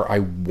moments where I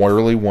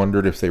really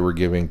wondered if they were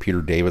giving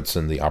Peter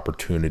Davidson the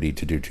opportunity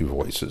to do two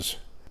voices.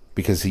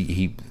 Because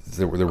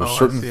there were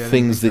certain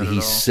things that he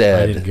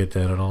said. I didn't get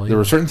that at all either. There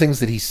were certain things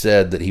that he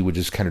said that he would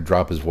just kind of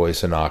drop his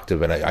voice an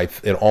octave, and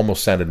it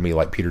almost sounded to me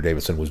like Peter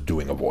Davidson was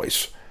doing a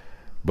voice.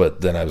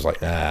 But then I was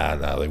like,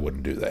 nah, they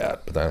wouldn't do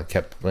that. But then I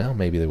kept, well,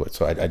 maybe they would.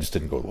 So I just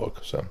didn't go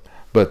look. So,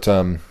 but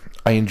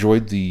I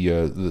enjoyed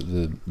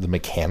the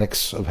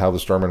mechanics of how the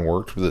Starmen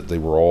worked. That they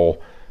were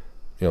all,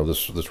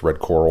 this red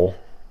coral,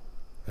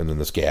 and then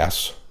this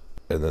gas,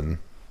 and then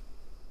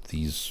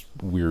these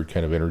weird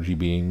kind of energy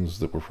beings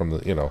that were from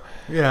the,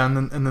 Yeah,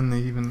 and then the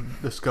even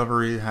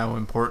discovery how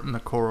important the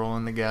coral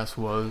and the gas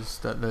was,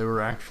 that they were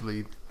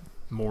actually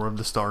more of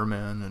the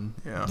Starmen, and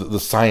yeah. The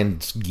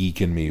science geek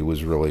in me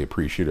was really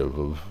appreciative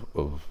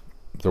of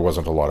there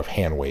wasn't a lot of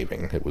hand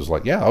waving. It was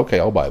like, yeah, okay,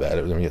 I'll buy that.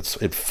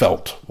 It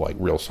felt like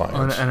real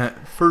science. And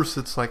at first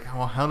it's like,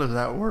 well, how does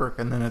that work?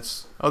 And then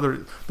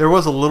there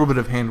was a little bit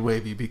of hand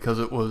wavy because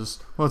it was,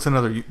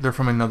 they're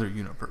from another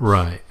universe.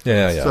 Right.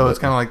 Yeah. So it's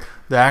kind of like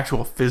the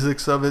actual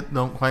physics of it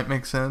don't quite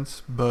make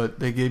sense, but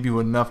they gave you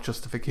enough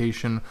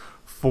justification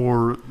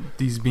for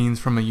these beings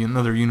from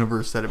another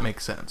universe that it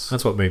makes sense.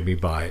 That's what made me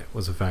buy it,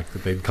 was the fact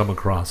that they'd come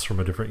across from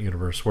a different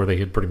universe where they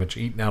had pretty much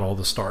eaten out all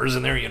the stars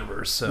in their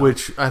universe. So.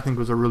 Which I think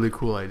was a really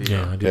cool idea.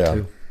 Yeah, I did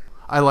too.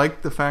 I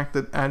liked the fact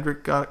that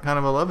Adric got kind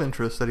of a love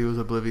interest that he was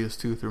oblivious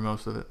to through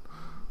most of it.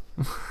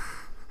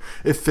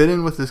 It fit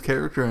in with his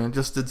character, and it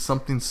just did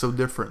something so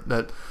different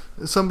that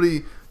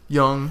somebody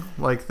young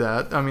like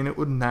that, I mean, it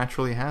would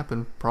naturally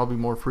happen probably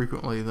more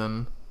frequently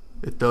than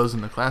it does in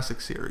the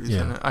classic series.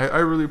 Yeah. And I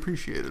really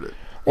appreciated it.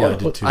 Yeah, I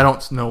did too. I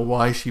don't know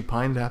why she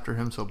pined after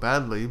him so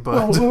badly,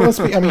 but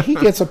he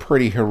gets a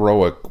pretty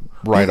heroic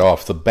right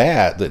off the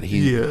bat that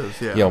he is,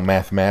 yeah.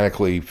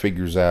 Mathematically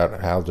figures out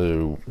how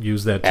to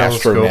use that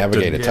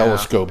astronavigate a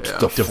telescope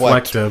to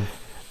deflect an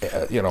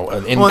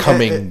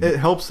incoming it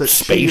helps that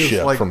spaceship she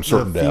is like from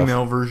certain the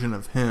female version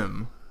of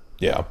him.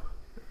 Yeah.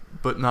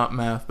 But not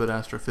math, but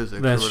astrophysics.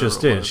 That's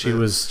just it. She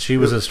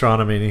was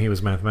astronomy and he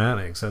was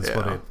mathematics. That's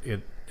what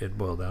it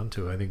boiled down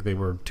to. I think they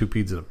were two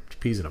peas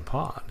in a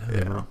pod.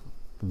 They were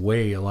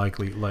way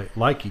likely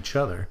like each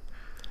other.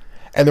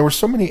 And there were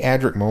so many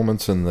Adric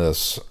moments in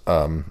this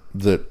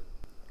that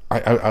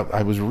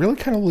I was really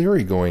kind of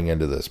leery going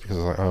into this because I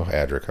was like, oh,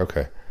 Adric,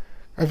 okay.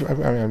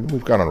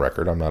 We've gone on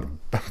record. I'm not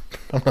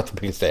the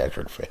biggest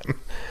Adric fan,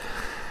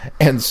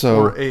 and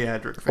so or a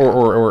Adric fan,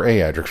 or a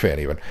Adric fan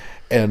even.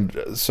 And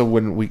so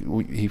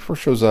when he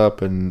first shows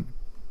up and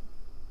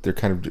they're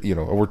kind of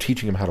we're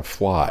teaching him how to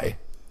fly.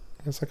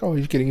 It's like, oh,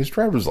 he's getting his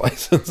driver's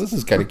license. This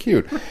is kind of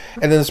cute.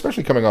 And then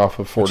especially coming off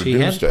of Fort of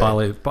Doomsday.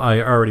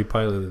 I already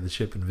piloted the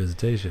ship in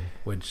Visitation,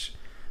 which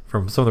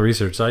from some of the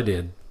research I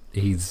did,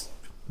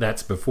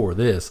 that's before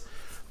this.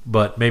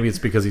 But maybe it's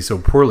because he's so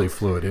poorly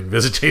fluid in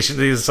Visitation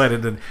that he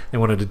decided that they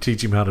wanted to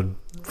teach him how to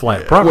fly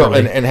it properly.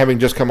 Well, and having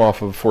just come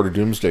off of Fort of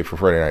Doomsday for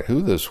Friday Night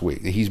Who this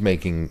week, he's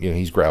making,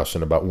 he's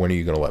grousing about when are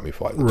you going to let me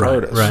fly the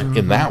TARDIS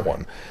in that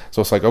one.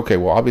 So it's like, okay,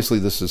 well, obviously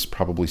this is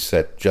probably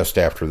set just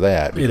after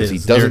that because he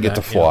doesn't get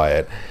to fly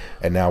it,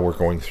 and now we're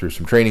going through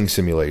some training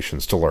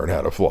simulations to learn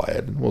how to fly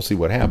it, and we'll see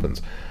what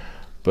happens.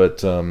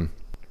 But and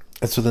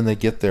so then they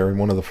get there, and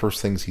one of the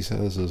first things he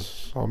says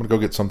is, oh, I'm going to go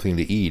get something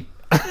to eat.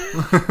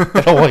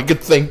 And all I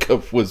could think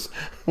of was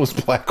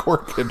Black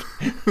Orchid,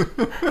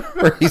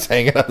 where he's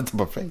hanging out at the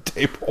buffet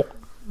table.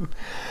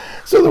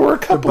 So there were a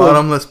The couple of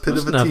bottomless pit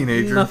of a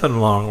teenager. Nothing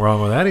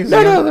wrong with that. He's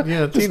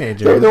a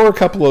teenager. There were a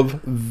couple of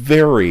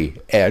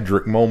very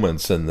Adric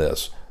moments in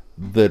this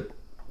that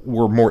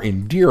were more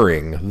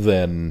endearing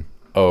than,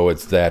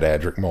 it's that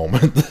Adric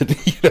moment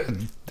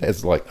that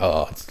it's like,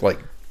 it's like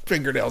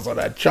fingernails on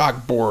that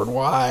chalkboard.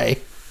 Why?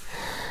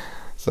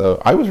 So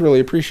I was really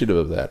appreciative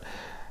of that.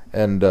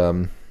 And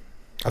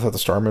I thought the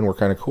Starmen were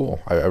kind of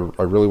cool. I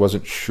really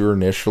wasn't sure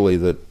initially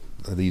that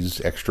these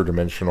extra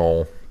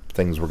dimensional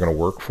things were going to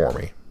work for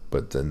me.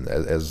 But then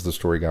as the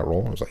story got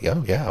rolling, I was like,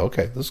 yeah,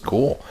 okay, this is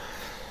cool.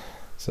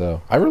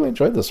 So I really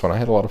enjoyed this one. I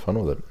had a lot of fun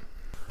with it.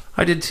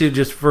 I did too,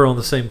 just for all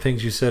the same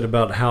things you said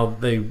about how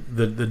the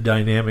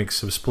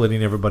dynamics of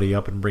splitting everybody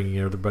up and bringing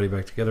everybody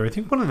back together. I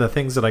think one of the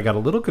things that I got a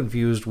little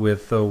confused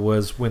with, though,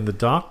 was when the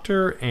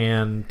Doctor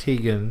and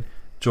Tegan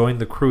joined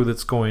the crew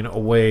that's going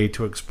away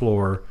to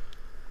explore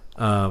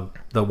the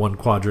one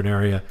quadrant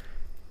area.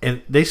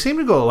 And they seem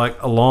to go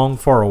like a long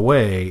far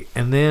away.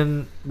 And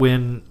then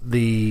when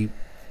the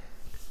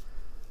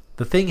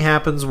thing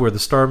happens where the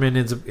Starman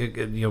ends up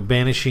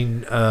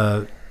banishing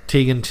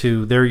Tegan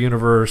to their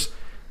universe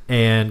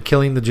and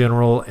killing the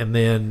general and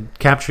then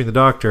capturing the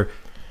Doctor,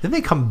 then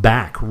they come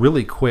back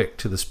really quick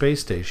to the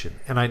space station.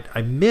 And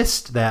I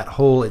missed that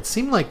whole... It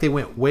seemed like they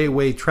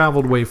went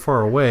traveled way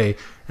far away,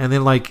 and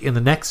then like in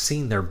the next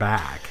scene they're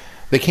back.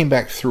 They came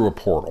back through a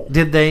portal.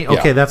 Did they?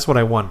 Okay, Yeah. That's what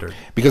I wondered.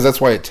 Because that's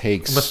why it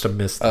takes... I must have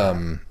missed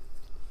that.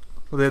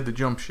 Well, they had the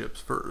jump ships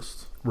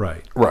first.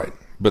 Right. Right.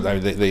 But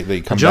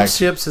they come Jump back...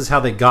 ships is how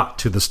they got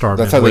to the Starman.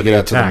 That's how they where get the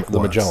out to attack the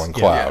was. Magellan Yeah.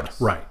 Cloud.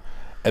 Right.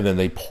 And then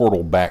they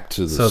portal back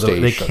to the So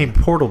station. they came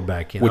portaled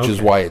back in. Which is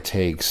Okay. why it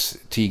takes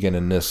Tegan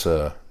and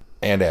Nyssa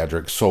and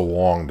Adric so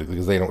long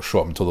because they don't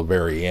show up until the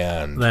very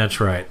end. That's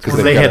right. 'Cause Because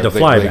they they had gotta- to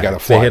fly they back. gotta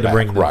fly They had to back,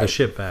 bring the right.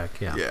 ship back.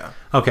 Yeah. Yeah.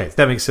 Okay,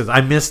 that makes sense.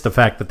 I missed the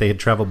fact that they had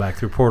traveled back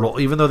through portal,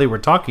 even though they were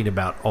talking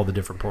about all the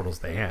different portals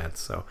they had.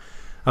 So,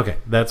 okay,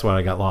 that's why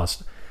I got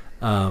lost.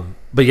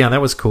 But yeah, that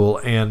was cool,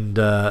 and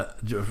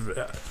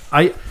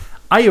I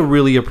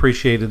really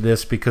appreciated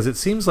this because it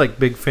seems like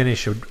Big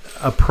Finish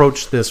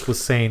approached this with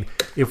saying,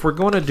 if we're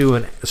going to do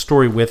a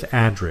story with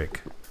Adric,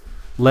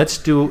 let's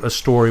do a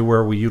story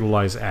where we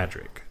utilize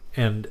Adric.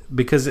 And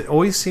because it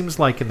always seems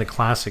like in the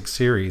classic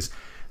series,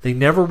 they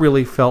never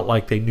really felt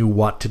like they knew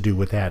what to do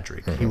with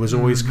Adric. He was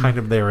always kind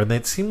of there, and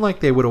it seemed like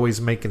they would always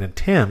make an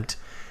attempt.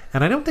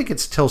 And I don't think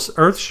it's till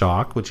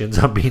Earthshock, which ends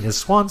up being his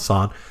swan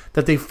song,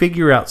 that they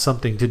figure out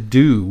something to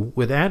do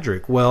with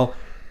Adric. Well,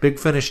 Big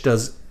Finish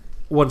does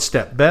one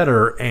step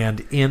better,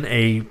 and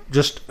in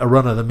just a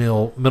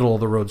run-of-the-mill,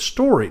 middle-of-the-road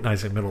story, not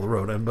say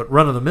middle-of-the-road, but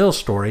run-of-the-mill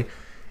story,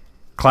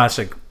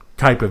 classic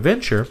type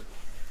adventure,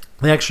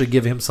 they actually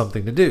give him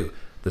something to do.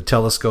 The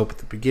telescope at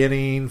the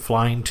beginning,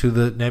 flying to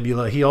the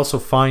nebula. He also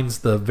finds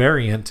the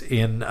variant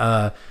in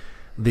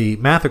the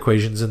math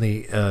equations and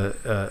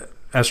the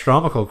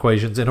astronomical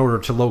equations in order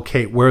to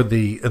locate where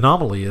the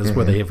anomaly is,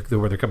 where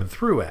they're coming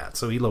through at.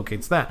 So he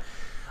locates that.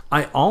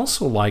 I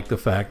also like the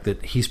fact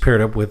that he's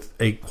paired up with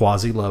a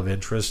quasi-love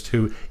interest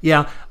who,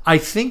 I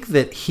think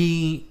that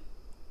he,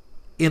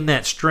 in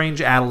that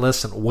strange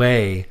adolescent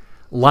way,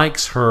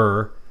 likes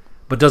her,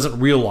 but doesn't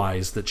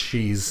realize that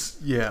she's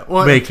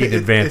making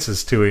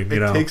advances to him.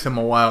 It takes him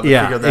a while to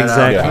Yeah, figure that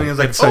exactly. out. And he's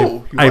like, And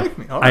so you like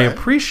me. All I right.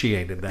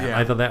 appreciated that. Yeah.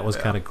 I thought that was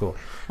kind of cool.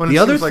 When The it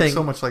other seems like thing,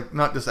 so much like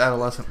not just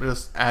adolescent, but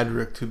just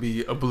Adric to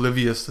be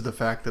oblivious to the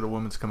fact that a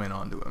woman's coming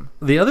on to him.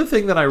 the other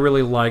thing that I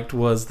really liked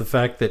was the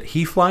fact that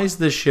he flies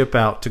this ship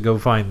out to go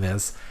find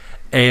this,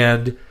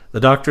 and the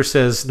Doctor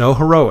says no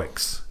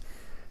heroics,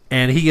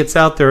 and he gets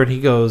out there and he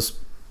goes,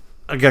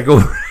 I gotta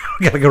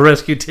go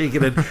rescue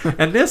Tegan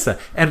and Nyssa,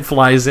 and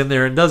flies in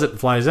there and does it and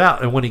flies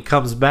out. And when he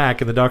comes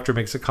back and the Doctor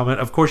makes a comment,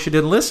 of course you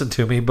didn't listen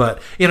to me,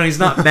 but he's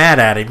not mad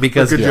at him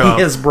because Good he job.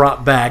 has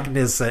brought back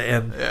Nyssa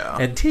and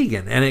Yeah.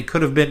 Tegan, and it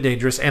could have been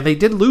dangerous, and they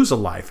did lose a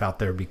life out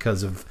there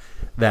because of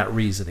that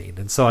reasoning.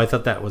 And so I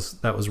thought that was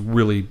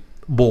really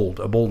bold,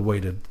 a bold way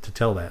to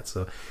tell that.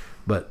 So,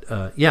 but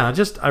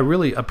I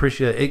really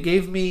appreciate it. It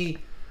gave me.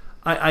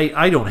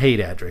 I don't hate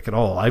Adric at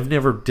all. I've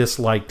never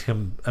disliked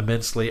him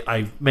immensely.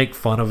 I make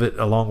fun of it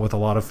along with a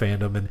lot of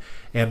fandom,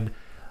 and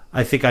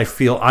I think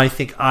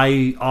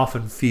I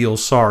often feel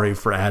sorry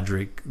for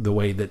Adric the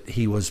way that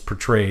he was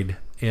portrayed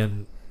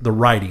in the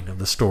writing of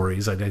the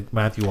stories. I think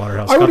Matthew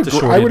Waterhouse I got would the agree,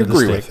 short I end would of the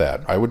agree stick. with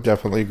that. I would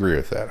definitely agree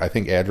with that. I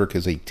think Adric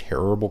is a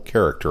terrible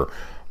character,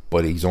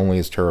 but he's only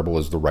as terrible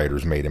as the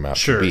writers made him out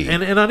Sure. to be.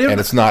 And I didn't- and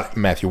it's not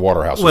Matthew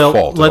Waterhouse's Well,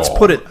 fault let's at all.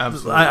 put it.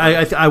 Absolutely.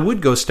 I would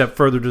go a step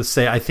further to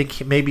say I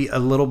think maybe a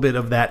little bit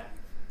of that,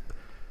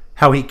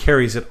 how he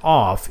carries it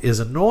off, is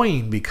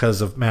annoying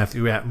because of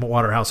Matthew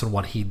Waterhouse and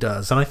what he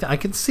does, and I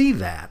can see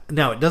that.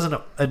 Now it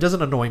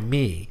doesn't annoy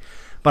me,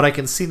 but I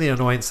can see the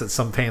annoyance that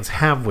some fans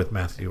have with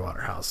Matthew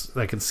Waterhouse.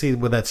 I can see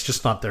that's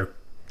just not their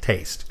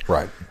taste.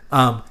 Right.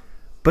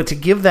 But to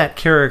give that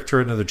character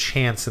another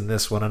chance in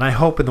this one, and I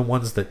hope in the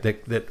ones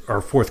that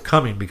are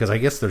forthcoming, because I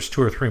guess there's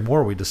 2 or 3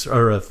 more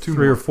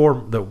three or four.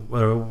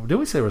 Did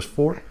we say there was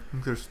 4? I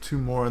think there's 2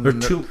 more, and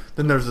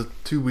then there's the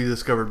 2 we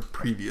discovered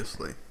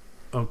previously.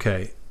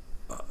 Okay.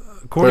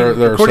 According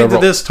to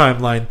this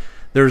timeline,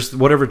 there's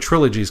whatever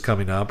trilogy is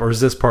coming up, or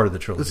is this part of the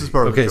trilogy? This is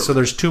part of the trilogy. So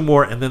there's 2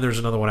 more, and then there's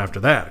another one after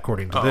that,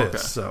 according to this. Okay.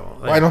 So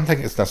I don't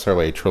think it's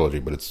necessarily a trilogy,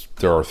 but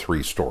there are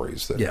 3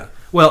 stories. Yeah.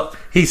 Well,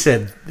 he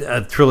said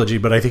a trilogy,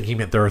 but I think he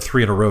meant there are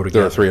 3 in a row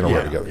together. There are 3 in a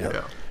row together.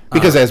 Yeah.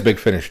 Because as Big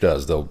Finish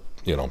does, they'll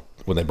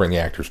when they bring the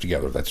actors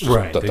together, that's just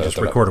right. They just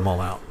record them all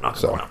out, knock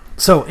them all out.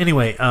 So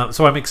anyway,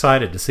 so I'm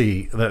excited to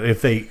see that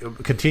if they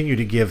continue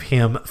to give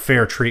him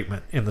fair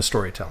treatment in the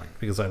storytelling,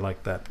 because I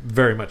like that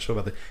very much so.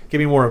 About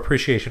giving more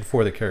appreciation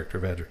for the character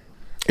of Edric.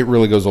 It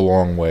really goes a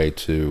long way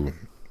to,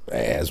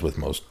 as with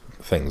most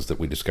things that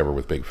we discover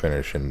with Big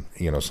Finish, and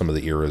some of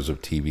the eras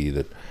of TV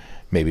that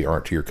maybe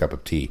aren't to your cup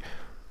of tea.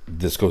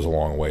 This goes a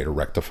long way to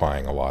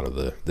rectifying a lot of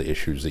the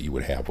issues that you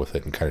would have with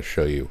it, and kind of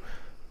show you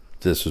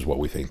this is what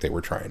we think they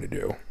were trying to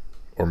do.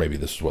 Or maybe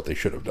this is what they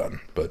should have done.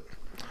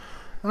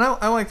 And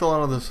I liked a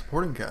lot of the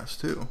supporting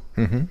cast, too.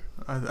 Mm-hmm.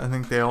 I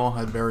think they all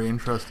had very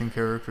interesting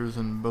characters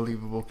and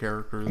believable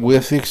characters.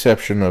 With the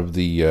exception of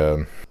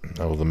the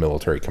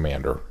military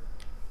commander.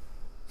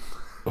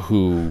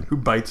 Who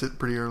bites it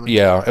pretty early.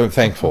 Yeah, and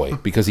thankfully.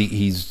 Because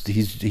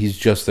he's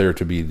just there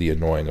to be the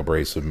annoying,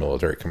 abrasive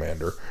military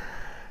commander.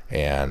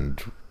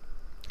 And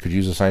could you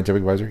use a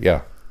scientific advisor?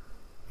 Yeah.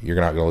 You're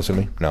not going to listen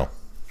to me? No.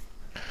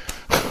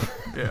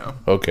 Yeah.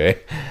 Okay.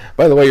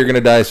 By the way, you're going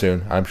to die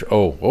soon. I'm sure.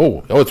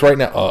 Oh, it's right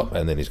now. Oh,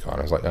 and then he's gone.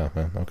 I was like, oh,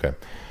 okay.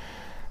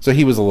 So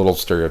he was a little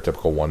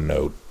stereotypical one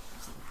note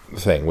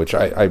thing, which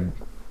I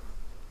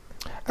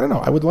don't know.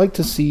 I would like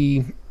to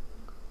see.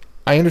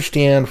 I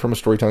understand from a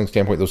storytelling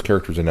standpoint those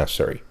characters are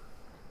necessary.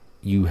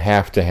 You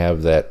have to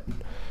have that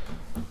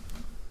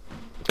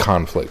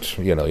conflict.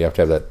 You have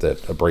to have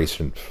that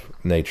abrasive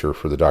nature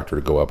for the Doctor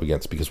to go up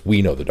against, because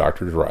we know the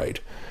Doctor's right.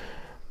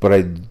 But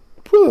I'd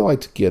really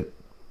like to get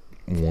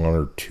 1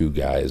 or 2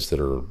 guys that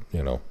are,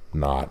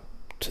 not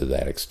to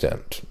that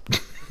extent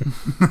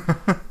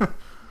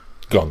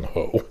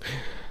gung-ho.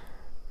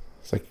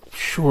 It's like,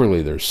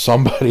 surely there's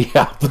somebody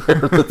out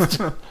there that's...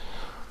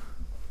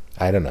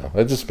 I don't know.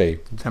 It just may...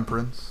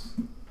 Temperance.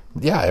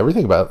 Yeah,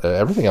 everything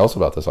else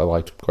about this I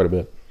liked quite a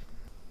bit.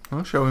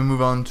 Well, shall we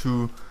move on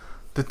to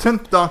the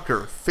 10th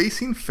Doctor,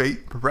 Facing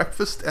Fate,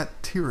 Breakfast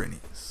at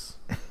Tyranny's.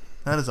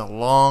 That is a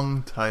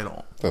long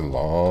title. It's a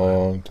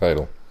long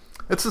title.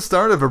 It's the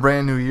start of a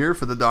brand new year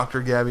for the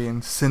Doctor, Gabby,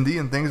 and Cindy,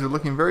 and things are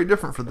looking very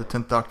different for the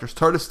 10th Doctor's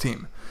TARDIS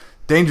team.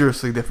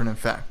 Dangerously different, in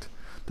fact.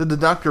 Did the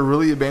Doctor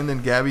really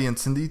abandon Gabby and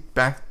Cindy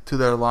back to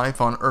their life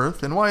on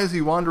Earth? And why is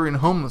he wandering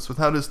homeless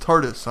without his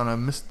TARDIS on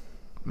a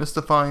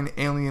mystifying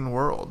alien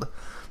world?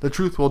 The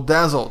truth will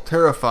dazzle,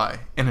 terrify,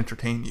 and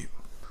entertain you.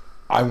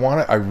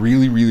 I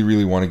really, really,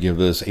 really want to give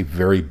this a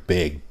very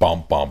big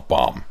bum.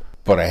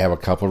 But I have a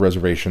couple of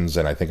reservations,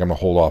 and I think I'm going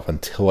to hold off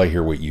until I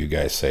hear what you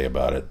guys say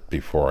about it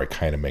before I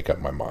kind of make up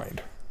my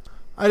mind.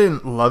 I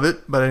didn't love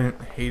it, but I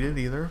didn't hate it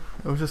either.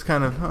 It was just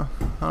kind of,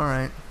 all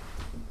right.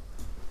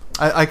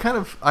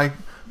 I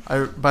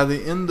by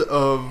the end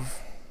of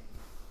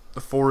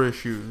the 4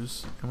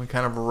 issues, and we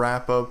kind of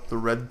wrap up the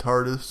Red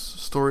TARDIS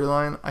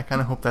storyline, I kind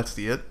of hope that's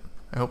it.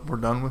 I hope we're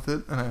done with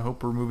it, and I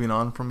hope we're moving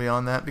on from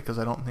beyond that, because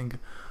I don't think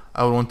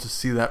I would want to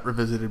see that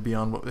revisited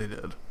beyond what they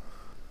did.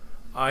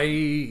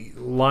 I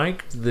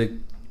liked the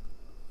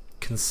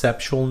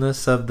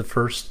conceptualness of the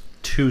first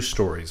 2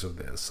 stories of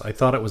this. I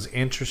thought it was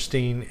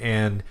interesting,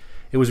 and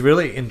it was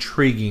really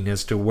intriguing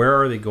as to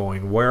where are they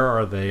going, where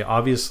are they.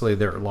 Obviously,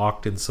 they're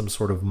locked in some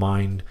sort of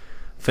mind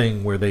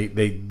thing where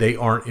they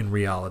aren't in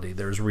reality.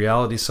 There's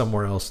reality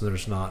somewhere else, and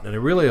there's not. And I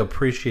really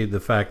appreciate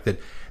the fact that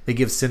they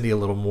give Cindy a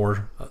little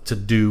more to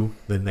do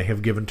than they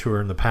have given to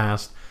her in the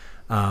past.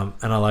 And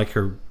I like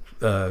her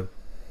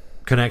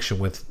connection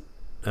with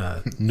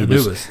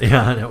Anubis.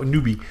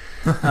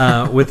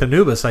 With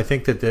Anubis, I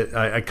think that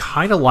I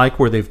kind of like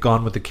where they've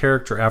gone with the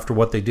character after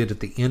what they did at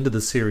the end of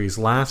the series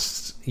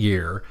last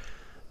year,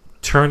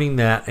 turning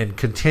that and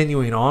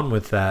continuing on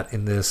with that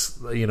in this,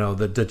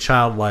 the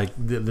childlike,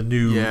 the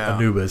new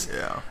Anubis.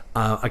 Yeah.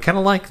 I kind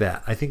of like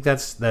that. I think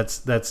that's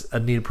a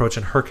neat approach,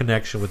 and her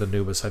connection with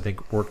Anubis, I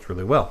think, worked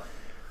really well.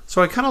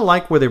 So I kind of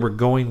like where they were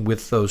going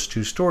with those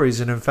 2 stories,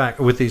 and in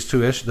fact, with these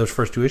 2 issues, those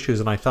first 2 issues,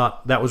 and I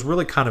thought that was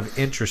really kind of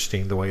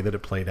interesting the way that it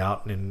played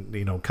out, and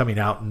coming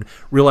out and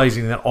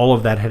realizing that all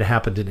of that had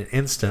happened in an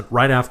instant,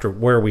 right after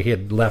where we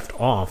had left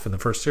off in the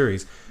first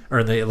series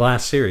or in the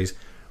last series,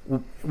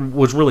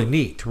 was really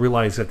neat to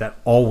realize that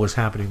all was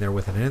happening there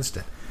within an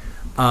instant.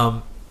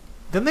 Then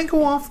they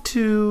go off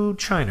to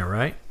China,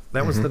 right?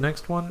 That was the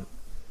next one.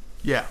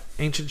 Yeah.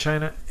 Ancient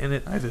China, and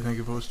I had to think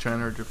if it was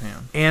China or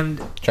Japan.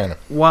 And China.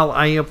 While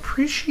I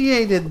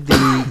appreciated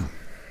the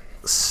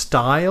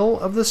style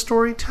of the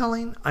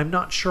storytelling, I'm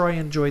not sure I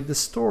enjoyed the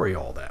story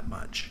all that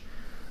much.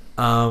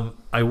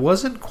 I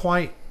wasn't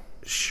quite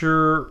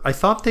sure. I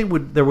thought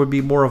there would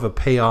be more of a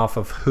payoff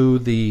of who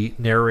the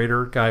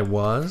narrator guy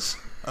was,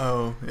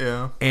 Oh,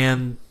 yeah.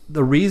 And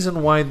the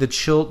reason why the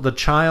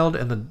child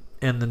and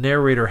the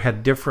narrator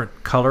had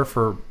different color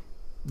for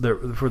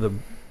the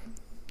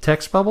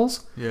text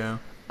bubbles, Yeah.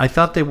 I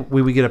thought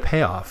we would get a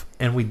payoff,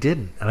 and we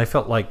didn't, and I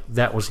felt like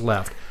that was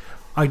left.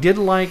 I did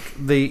like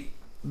the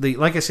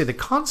like I say, the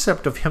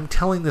concept of him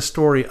telling the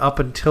story up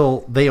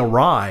until they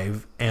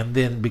arrive and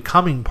then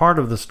becoming part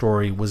of the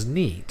story was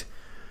neat,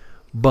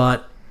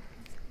 but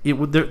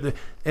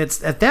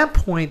it's at that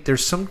point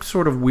there's some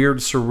sort of weird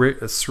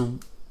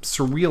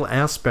surreal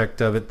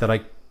aspect of it that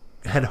I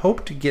had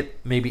hoped to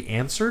get maybe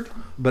answered,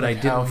 but I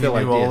didn't feel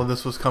I did. All of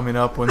this was coming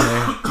up when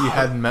he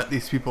hadn't met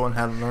these people and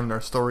hadn't learned their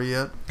story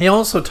yet. He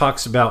also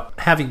talks about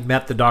having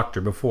met the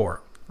Doctor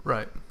before.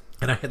 Right.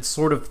 And I had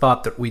sort of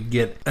thought that we'd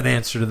get an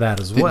answer to that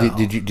as well.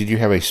 Did you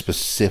have a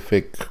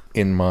specific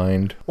in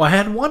mind? Well, I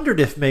had wondered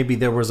if maybe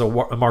there was a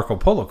Marco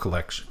Polo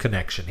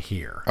connection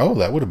here. Oh,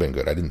 that would have been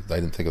good. I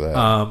didn't think of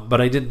that.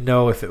 But I didn't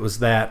know if it was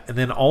that. And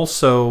then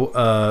also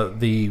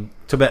the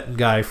Tibetan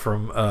guy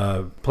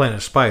from Planet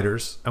of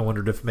Spiders. I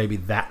wondered if maybe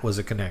that was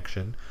a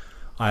connection.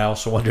 I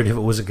also wondered if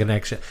it was a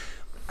connection.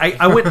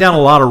 I went down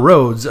a lot of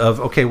roads of,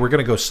 okay, we're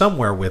going to go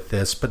somewhere with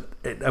this, but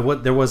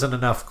there wasn't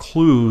enough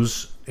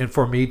clues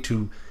for me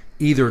to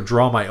either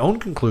draw my own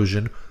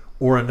conclusion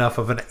or enough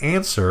of an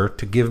answer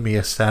to give me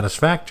a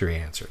satisfactory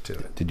answer to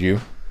it. Did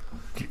you?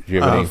 Did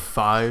you have any?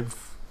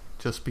 5,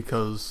 just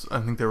because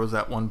I think there was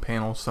that one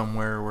panel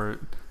somewhere where it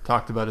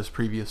talked about his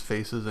previous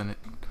faces and it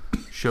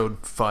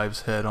showed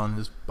 5's head on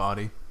his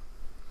body.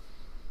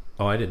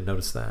 Oh, I didn't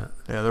notice that.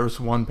 Yeah, there was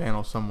one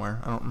panel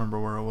somewhere. I don't remember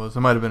where it was.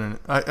 It might have been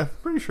I'm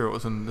pretty sure it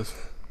was in this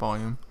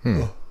volume.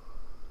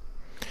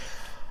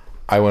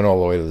 I went all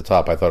the way to the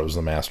top. I thought it was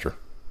the Master.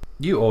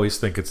 You always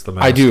think it's the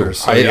Master. I do.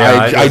 So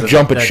I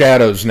jump at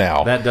shadows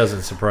now. That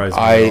doesn't surprise me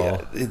at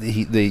all.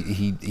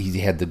 He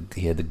had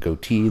the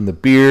goatee and the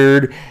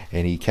beard,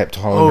 and he kept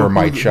calling her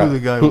my child.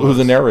 Who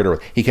the narrator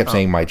was. He kept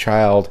saying my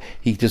child.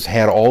 He just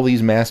had all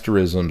these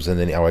masterisms, and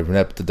then I've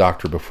met the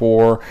Doctor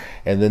before,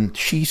 and then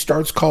she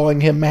starts calling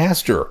him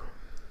Master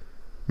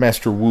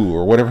Wu,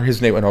 or whatever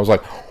his name, and I was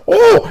like,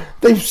 oh,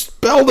 they've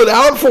spelled it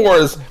out for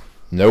us.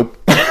 Nope.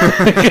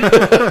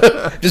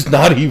 Just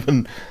not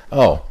even.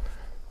 Oh.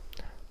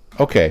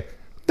 Okay.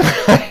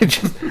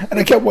 And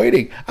I kept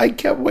waiting. I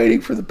kept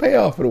waiting for the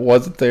payoff, and it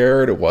wasn't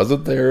there, and it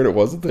wasn't there, and it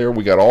wasn't there.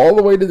 We got all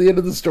the way to the end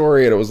of the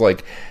story, and it was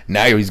like,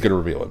 now he's going to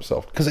reveal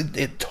himself. Because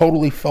it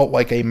totally felt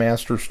like a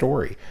Master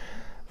story.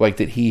 Like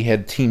that he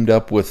had teamed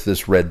up with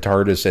this red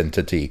TARDIS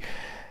entity,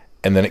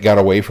 and then it got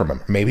away from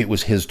him. Maybe it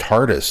was his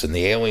TARDIS, and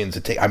the aliens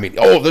had taken... I mean,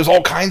 there's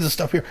all kinds of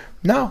stuff here.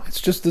 No, it's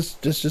just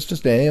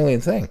an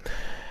alien thing.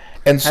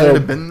 And so... Had it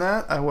have been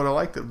that, I would have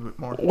liked it a bit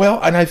more.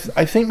 Well, and I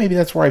think maybe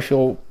that's where I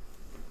feel...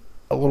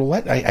 a little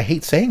I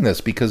hate saying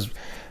this because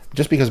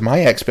just because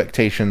my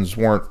expectations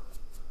weren't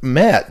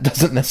met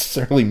doesn't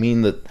necessarily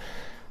mean that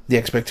the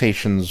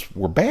expectations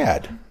were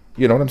bad.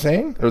 You know what I'm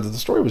saying? Or that the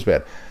story was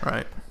bad.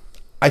 Right.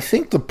 I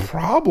think the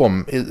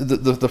problem is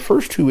the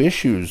first 2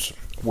 issues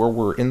where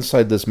we're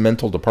inside this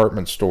mental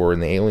department store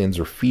and the aliens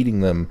are feeding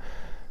them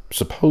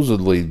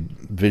supposedly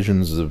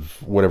visions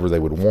of whatever they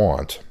would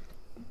want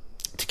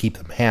to keep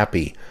them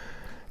happy,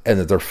 and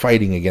that they're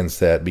fighting against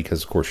that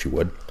because of course you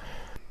would.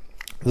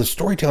 The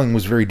storytelling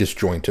was very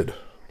disjointed.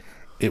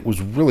 It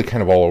was really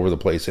kind of all over the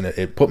place, and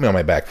it put me on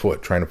my back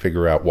foot trying to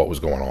figure out what was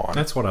going on.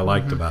 That's what I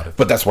liked about it.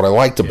 But that's what I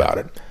liked about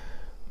it.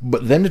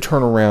 But then to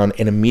turn around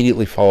and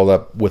immediately follow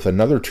up with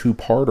another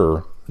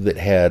 2-parter that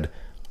had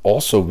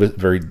also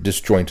very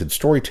disjointed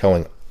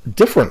storytelling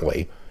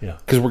differently,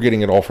 because we're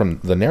getting it all from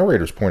the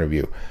narrator's point of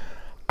view.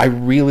 I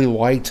really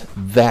liked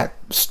that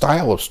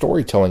style of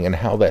storytelling and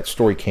how that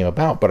story came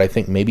about, but I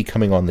think maybe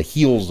coming on the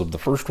heels of the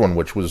first one,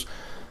 which was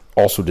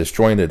also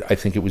disjointed, I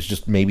think it was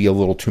just maybe a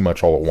little too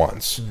much all at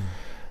once.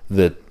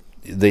 That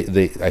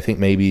I think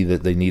maybe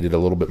that they needed a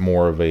little bit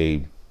more of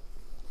a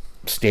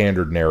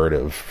standard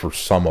narrative for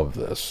some of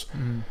this.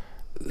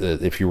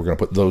 If you were going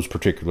to put those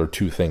particular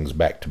 2 things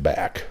back to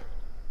back.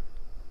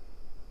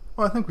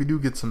 Well, I think we do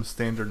get some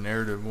standard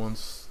narrative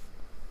once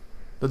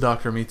the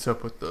Doctor meets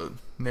up with the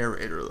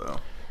narrator, though.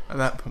 And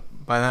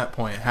by that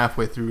point,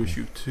 halfway through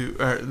issue 2,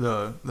 or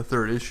the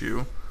 3rd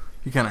issue,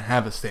 you kind of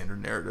have a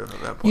standard narrative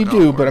at that point. You do,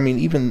 onward. But I mean,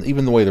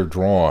 even the way they're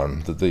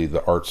drawn,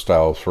 the art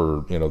style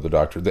for the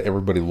Doctor,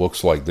 everybody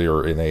looks like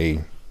they're in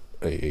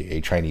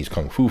a Chinese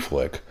kung fu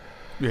flick.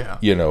 Yeah.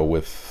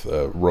 With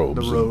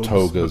robes and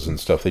togas and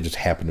stuff. They just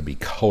happen to be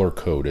color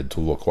coded to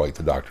look like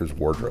the Doctor's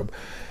wardrobe,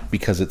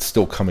 because it's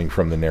still coming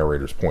from the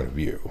narrator's point of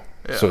view.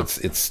 Yeah. So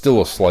it's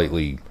still a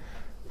slightly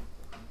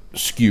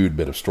skewed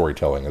bit of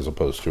storytelling as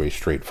opposed to a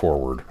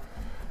straightforward,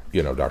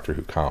 Doctor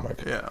Who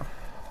comic. Yeah.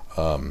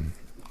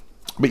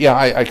 But yeah,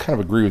 I kind of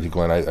agree with you,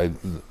 Glenn.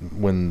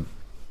 When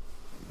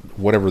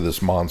whatever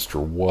this monster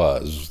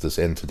was, this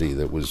entity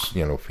that was,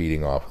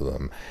 feeding off of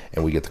them,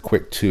 and we get the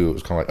quick 2, it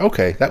was kind of like,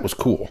 okay, that was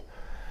cool.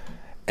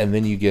 And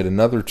then you get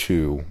another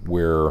 2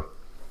 where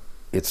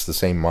it's the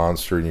same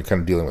monster, and you're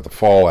kind of dealing with the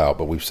fallout,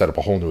 but we've set up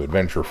a whole new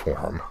adventure for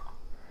him.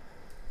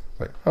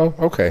 Like, oh,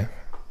 okay.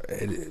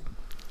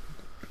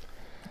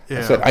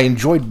 I said I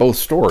enjoyed both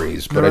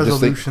stories, but the I just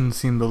think resolution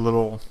seemed a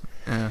little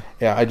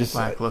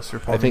lackluster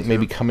for I think me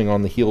maybe too. coming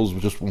on the heels of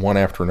just one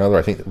after another.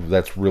 I think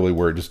that's really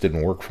where it just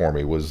didn't work for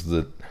me. Was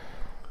that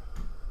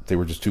they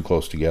were just too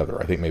close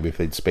together. I think maybe if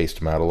they'd spaced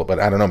them out a little, but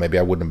I don't know. Maybe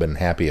I wouldn't have been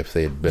happy if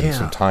they had been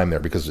some time there,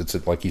 because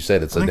it's like you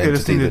said, it's I an think they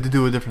just entity needed to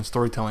do a different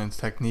storytelling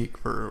technique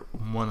for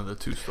one of the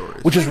two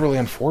stories, which is really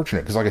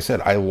unfortunate, because like I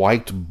said, I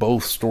liked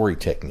both story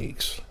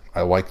techniques.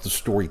 I liked the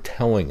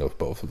storytelling of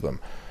both of them.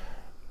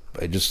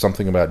 Just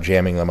something about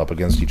jamming them up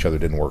against each other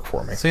didn't work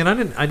for me. See, and I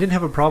didn't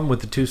have a problem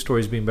with the two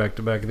stories being back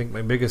to back. I think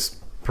my biggest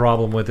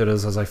problem with it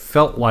is I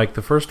felt like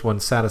the first one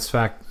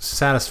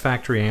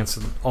satisfactory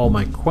answered all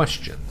my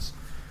questions.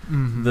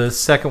 Mm-hmm. The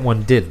second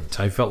one didn't.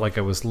 I felt like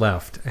I was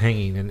left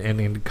hanging,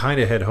 and kind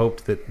of had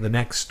hoped that the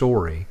next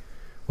story,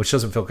 which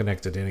doesn't feel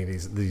connected to any of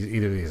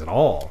either of these at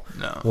all,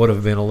 would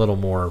have been a little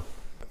more,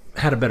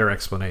 had a better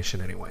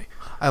explanation anyway.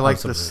 I like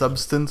the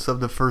substance of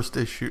the first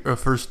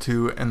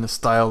two, and the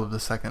style of the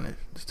second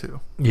two.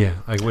 Yeah,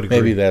 I would agree.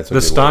 Maybe that's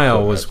the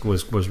style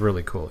was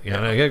really cool. Yeah,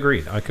 and I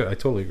agreed. I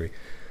totally agree.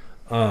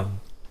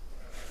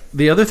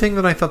 The other thing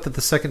that I thought that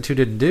the second two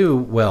didn't do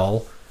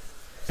well,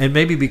 and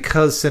maybe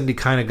because Cindy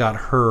kind of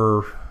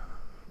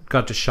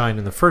got to shine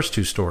in the first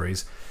two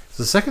stories,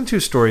 the second two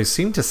stories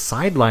seem to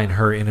sideline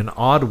her in an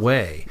odd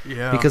way.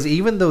 Yeah. Because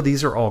even though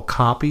these are all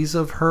copies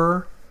of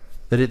her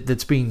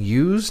that's being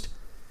used,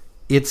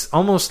 it's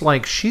almost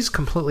like she's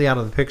completely out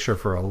of the picture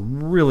for a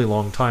really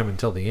long time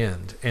until the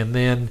end. And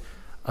then,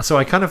 so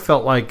I kind of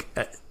felt like,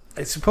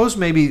 I suppose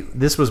maybe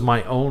this was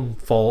my own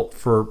fault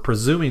for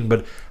presuming,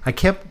 but I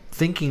kept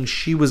thinking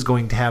she was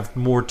going to have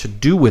more to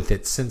do with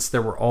it, since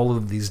there were all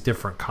of these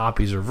different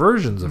copies or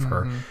versions of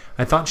her.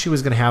 I thought she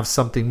was going to have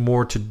something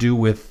more to do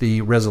with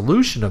the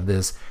resolution of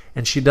this,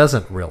 and she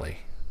doesn't really.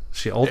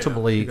 She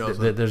ultimately,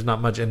 there's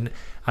not much, and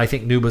I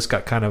think Nubis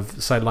got kind of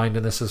sidelined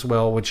in this as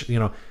well, which,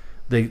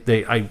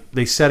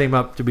 they set him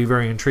up to be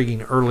very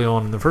intriguing early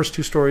on in the first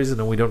two stories, and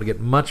then we don't get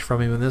much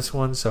from him in this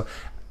one. So,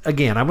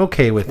 again, I'm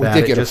okay with that.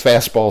 We did get a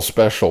fastball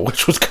special,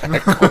 which was kind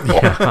of cool.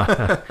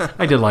 Yeah,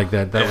 I did like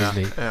that. That was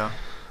neat. Yeah.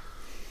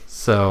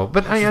 So,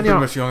 but That's pretty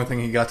much the only thing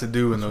he got to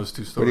do in those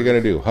two stories. What are you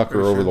going to do? Huck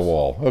her over the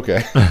wall?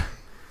 Okay.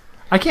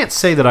 I can't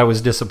say that I was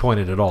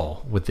disappointed at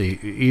all with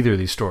either of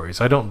these stories.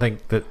 I don't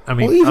think that. I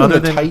mean, even other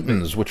the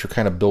Titans, which are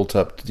kind of built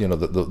up,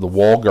 the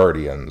Wall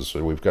Guardians.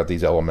 We've got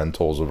these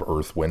elementals of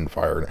Earth, Wind,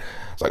 Fire.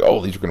 It's like,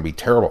 these are going to be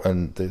terrible.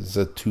 And there's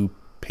a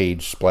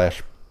 2-page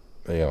splash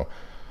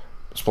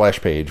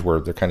page where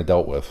they're kind of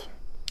dealt with.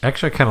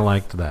 Actually, I kind of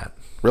liked that.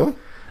 Really?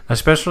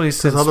 Especially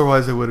since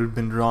otherwise it would have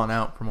been drawn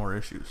out for more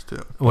issues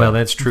too. Well,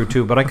 that's true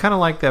too. But I kind of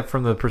like that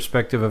from the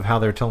perspective of how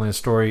they're telling a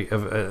story.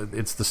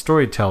 It's the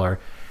storyteller,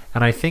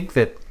 and I think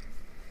that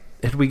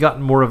had we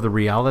gotten more of the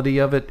reality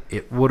of it,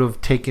 it would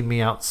have taken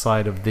me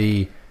outside of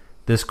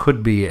this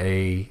could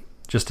be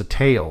just a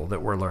tale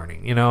that we're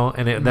learning,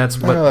 and that's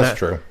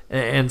true.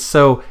 And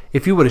so,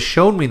 if you would have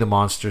shown me the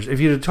monsters, if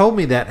you'd have told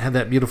me that had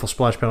that beautiful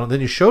splash panel, and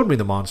then you showed me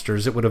the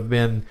monsters, it would have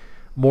been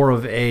more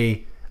of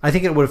a. I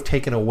think it would have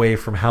taken away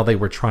from how they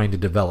were trying to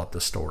develop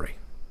the story.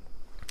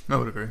 I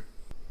would agree.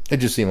 It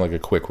just seemed like a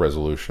quick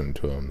resolution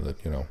to him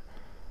that,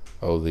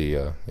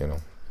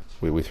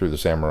 we threw the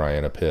samurai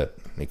in a pit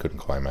and he couldn't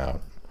climb out.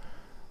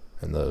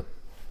 And the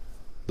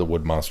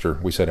wood monster,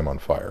 we set him on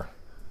fire.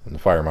 And the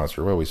fire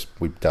monster,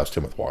 we doused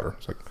him with water.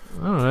 It's like,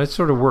 I don't know, that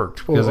sort of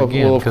worked. Because of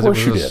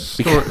course you did.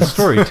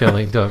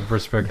 Storytelling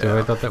perspective.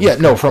 I thought that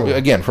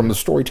was from the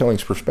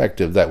storytelling's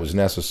perspective, that was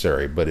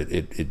necessary, but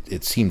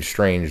it seemed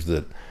strange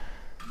that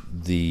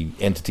the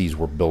entities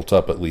were built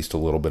up at least a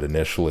little bit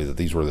initially, that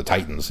these were the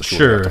Titans that you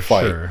were going to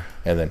fight,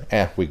 and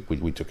then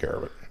we took care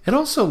of it. It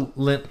also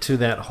lent to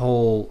that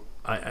whole.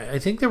 I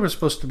think there was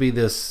supposed to be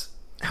this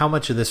how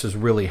much of this is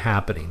really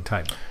happening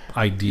type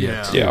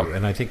idea too,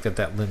 and I think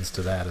that lends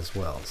to that as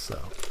well. So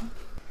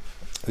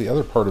the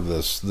other part of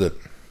this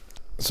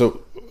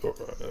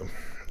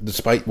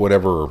despite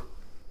whatever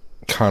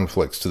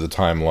conflicts to the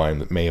timeline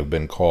that may have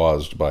been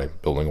caused by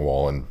building a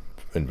wall and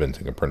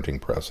inventing a printing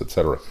press,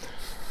 etc.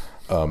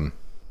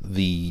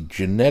 The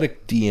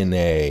genetic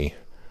DNA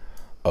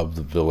of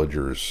the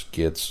villagers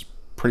gets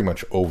pretty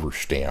much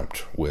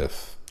overstamped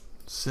with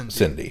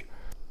Cindy.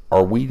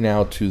 Are we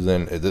now to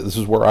then, this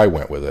is where I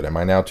went with it, am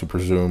I now to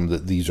presume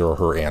that these are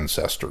her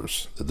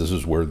ancestors? That this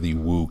is where the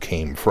Wu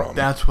came from?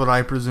 That's what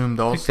I presumed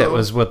also. I think that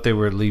was what they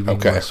were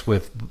leaving us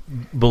with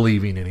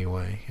believing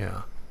anyway,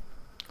 yeah.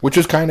 Which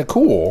is kind of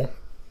cool.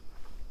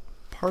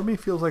 Part of me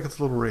feels like it's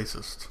a little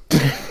racist.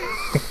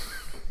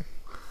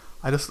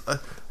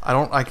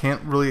 I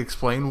can't really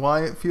explain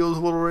why it feels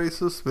a little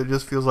racist, but it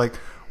just feels like,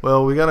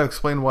 well, we got to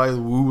explain why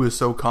the Wu is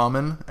so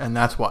common, and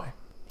that's why.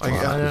 I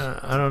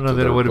don't know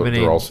that it would have been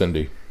they're all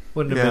Cindy.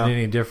 Wouldn't have been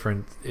any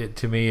different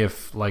to me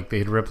if they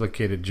had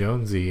replicated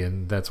Jonesy,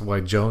 and that's why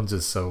Jones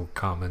is so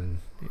common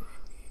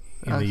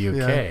in the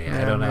UK.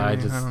 I don't know.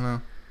 Maybe, I don't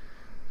know.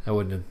 I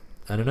wouldn't have.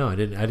 I don't know. I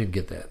didn't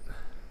get that.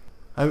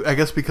 I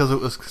guess because it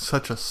was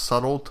such a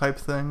subtle type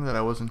thing that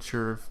I wasn't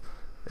sure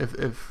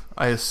if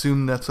I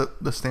assume that's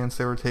the stance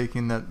they were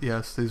taking, that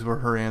yes, these were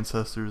her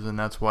ancestors, and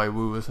that's why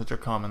Wu is such a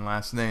common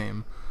last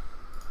name,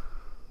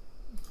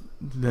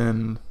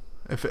 then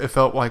it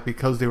felt like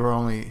because they were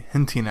only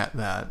hinting at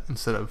that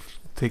instead of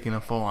taking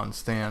a full-on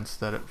stance,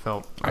 that it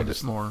felt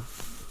more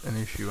an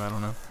issue. I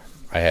don't know.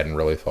 I hadn't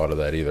really thought of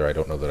that either. I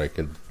don't know that I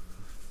could.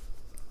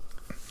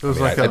 It was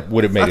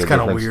would have made that's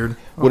kind of weird.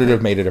 Would it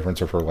have made a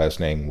difference if her last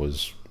name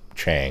was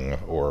Chang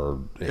or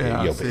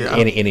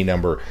any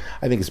number?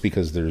 I think it's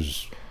because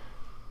there's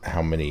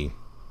how many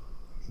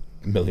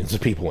millions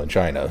of people in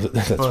China.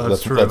 That's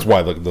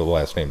why the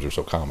last names are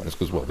so common. It's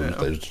because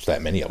there's just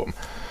that many of them.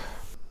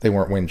 They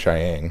weren't Wen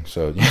Chiang,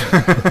 so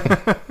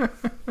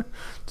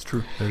it's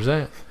true. There's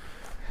that.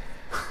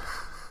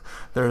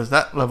 There's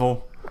that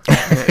level.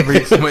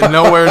 Went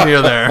nowhere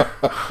near there.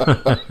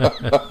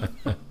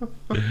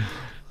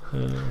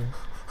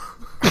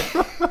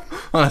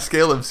 On a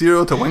scale of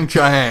 0 to Wing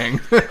Chiang.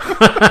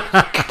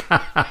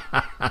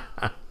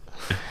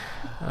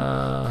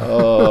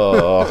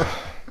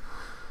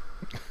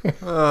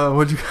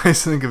 What'd you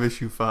guys think of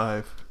issue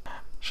 5?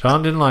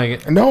 Sean didn't like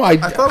it. No, I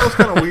thought it was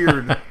kind of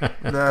weird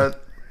that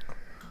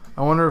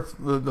I wonder if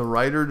the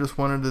writer just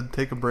wanted to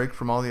take a break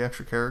from all the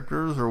extra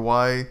characters, or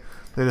why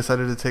they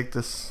decided to take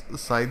this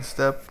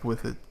sidestep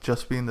with it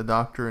just being the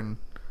Doctor and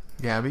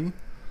Gabby.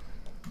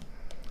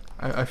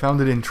 I found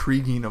it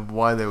intriguing of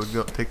why they would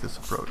take this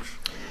approach.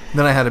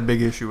 Then I had a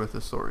big issue with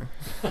this story.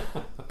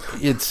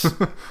 It's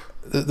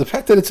the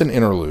fact that it's an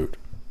interlude,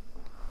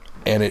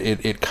 and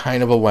it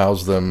kind of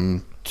allows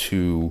them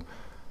to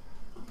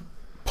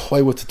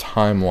play with the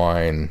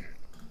timeline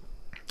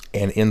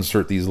and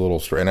insert these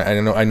little stories.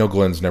 And I know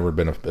Glenn's never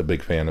been a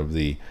big fan of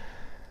the.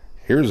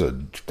 Here's a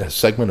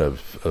segment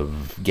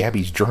of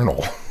Gabby's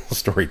journal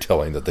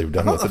storytelling that they've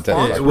done with it.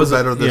 It was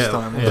better this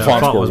time. The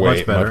fonts were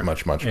much better.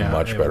 much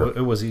better.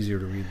 It was easier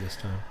to read this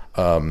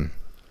time.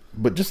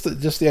 But just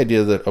the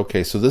idea that,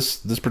 okay, so this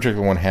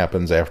particular one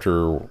happens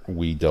after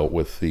we dealt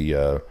with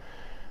the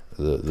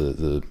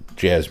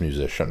jazz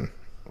musician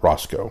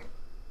Roscoe,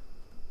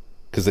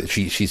 because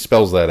she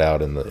spells that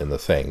out in the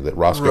thing that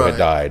Roscoe had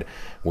died.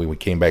 We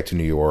came back to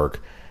New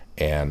York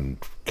and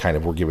kind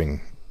of were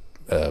giving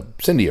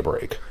Cindy a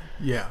break.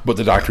 Yeah, but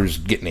the Doctor's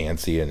getting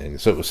antsy,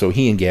 and so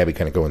he and Gabby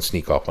kind of go and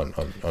sneak off on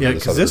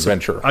this other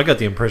adventure. I got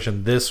the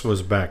impression this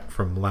was back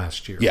from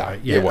last year. Yeah,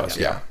 right? It was.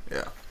 Yeah.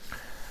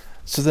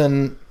 So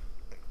then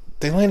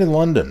they land in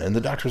London, and the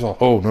Doctor's all,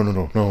 "Oh, no,"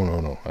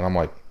 and I'm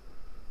like,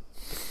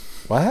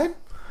 "What?"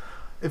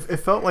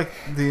 It felt like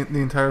the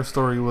entire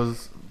story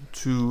was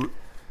to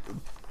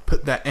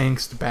put that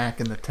angst back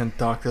in the 10th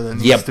Doctor that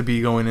needs to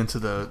be going into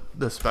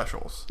the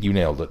specials. You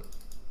nailed it.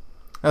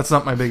 That's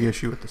not my big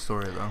issue with the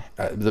story, though.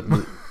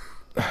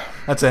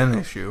 That's an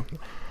issue.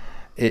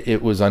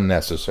 It was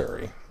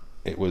unnecessary.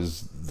 It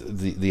was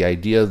the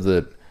idea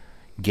that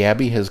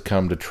Gabby has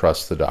come to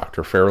trust the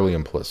Doctor fairly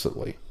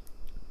implicitly,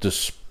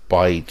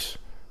 despite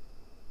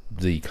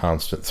the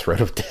constant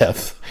threat of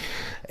death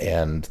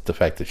and the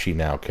fact that she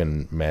now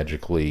can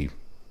magically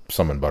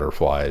summon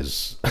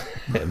butterflies.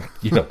 And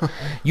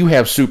you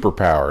have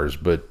superpowers,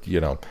 but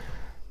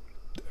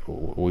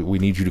we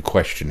need you to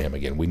question him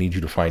again. We need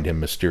you to find him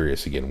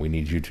mysterious again. We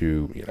need you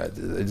to,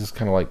 it's just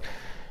kind of like,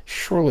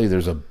 surely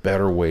there's a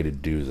better way to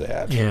do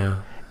that.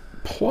 Yeah.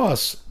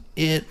 Plus,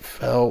 it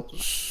felt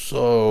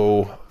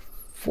so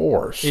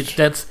forced.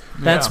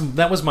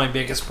 That was my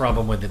biggest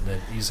problem with it. That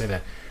you say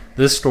that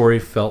this story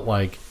felt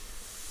like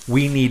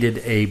we needed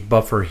a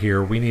buffer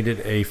here. We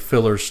needed a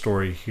filler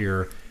story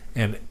here,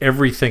 and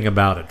everything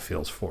about it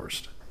feels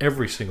forced.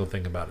 Every single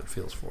thing about it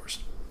feels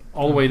forced,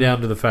 all the way down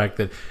to the fact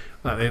that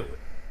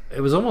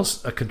it was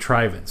almost a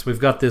contrivance. We've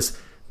got this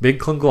big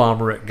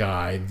conglomerate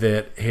guy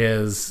that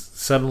has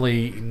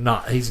suddenly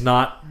he's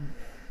not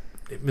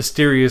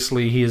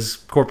mysteriously, his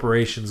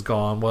corporation's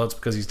gone. Well, it's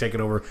because he's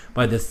taken over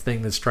by this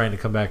thing that's trying to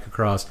come back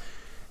across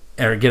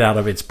or get out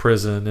of its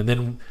prison. And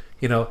then,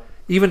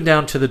 even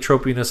down to the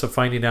tropiness of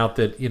finding out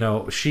that,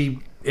 she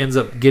ends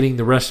up getting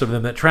the rest of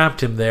them that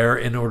trapped him there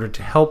in order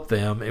to help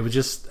them. It was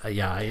just,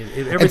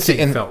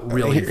 everything felt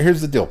really...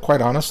 Here's the deal.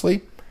 Quite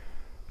honestly,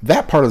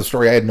 that part of the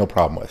story I had no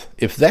problem with.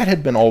 If that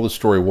had been all the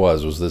story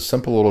was this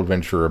simple little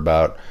adventure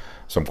about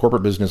some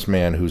corporate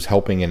businessman who's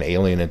helping an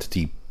alien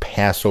entity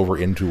pass over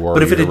into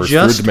our universe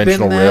through a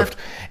dimensional rift,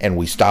 and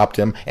we stopped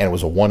him, and it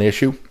was a one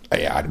issue, I'd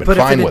have been fine with it.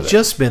 But if it had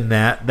just been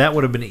that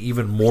would have been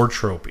even more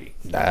tropey.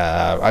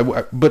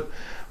 But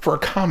for a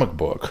comic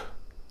book...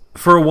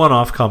 For a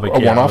one-off comic,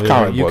 comic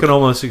book, you can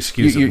almost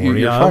excuse it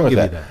more. I'll give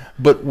you that.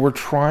 But we're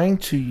trying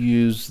to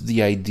use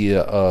the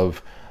idea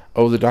of,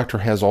 the Doctor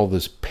has all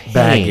this pain,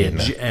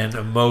 baggage and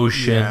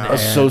emotion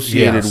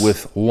associated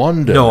with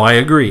London. No, I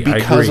agree.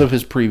 Because of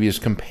his previous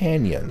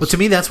companions. But to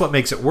me, that's what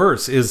makes it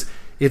worse. Is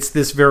it's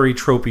this very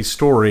tropey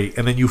story,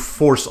 and then you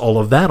force all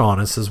of that on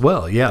us as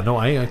well. Yeah, no,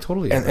 I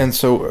totally agree. And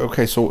so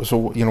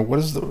what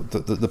is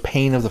the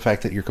pain of the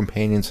fact that your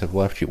companions have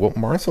left you? Well,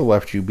 Martha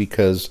left you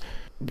because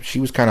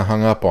she was kind of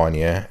hung up on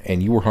you,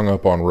 and you were hung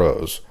up on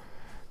Rose.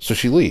 So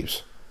she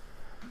leaves.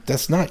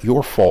 that's not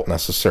your fault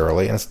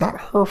necessarily, and it's not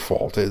her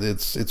fault.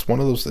 It's one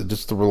of those that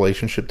just the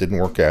relationship didn't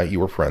work out. You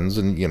were friends,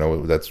 and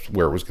that's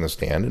where it was going to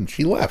stand, and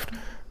she left.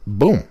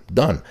 Boom,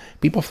 done.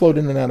 People float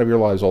in and out of your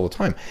lives all the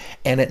time,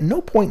 and at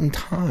no point in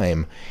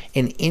time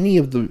in any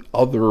of the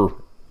other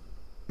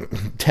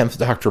 10th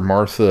Doctor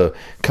Martha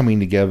coming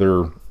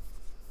together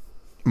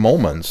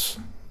moments,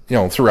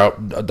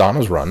 throughout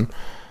Donna's run,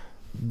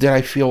 did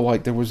I feel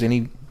like there was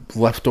any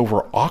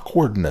leftover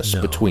awkwardness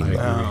between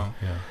them.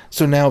 Yeah.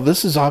 So now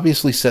this is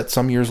obviously set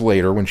some years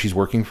later when she's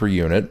working for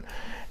Unit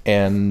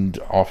and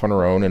off on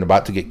her own and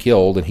about to get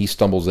killed, and he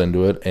stumbles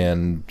into it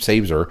and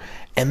saves her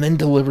and then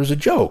delivers a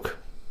joke.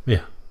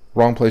 Yeah.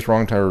 Wrong place,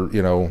 wrong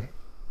time,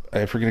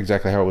 I forget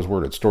exactly how it was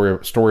worded.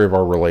 Story of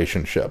our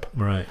relationship.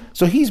 Right.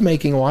 So he's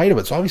making light of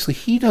it. So obviously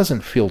he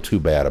doesn't feel too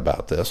bad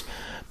about this,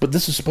 but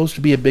this is supposed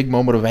to be a big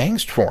moment of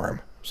angst for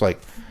him. It's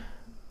like,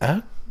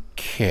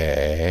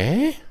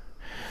 okay.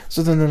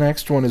 So then the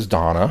next one is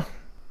Donna,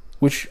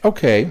 which,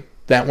 okay,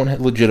 that one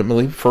had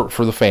legitimately, for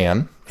the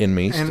fan in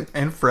me.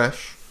 And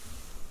fresh.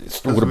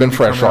 It would have been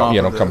fresh,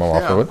 coming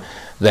off of it.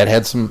 That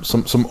had some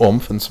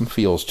oomph and some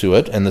feels to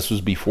it, and this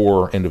was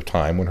before End of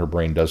Time when her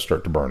brain does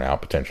start to burn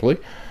out, potentially.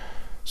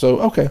 So,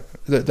 okay,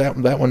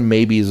 that one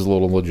maybe is a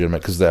little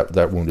legitimate because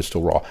that wound is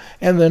still raw.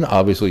 And then,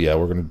 obviously,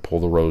 we're going to pull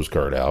the Rose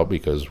card out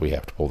because we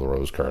have to pull the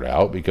Rose card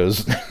out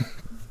because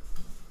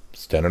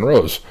it's 10 and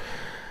Rose.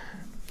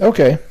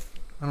 Okay.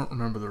 I don't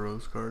remember the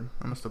Rose card.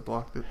 I must have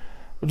blocked it.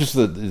 Just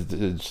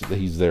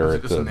he's there Was it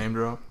at just a name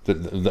drop?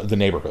 The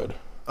neighborhood.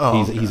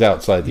 Oh, he's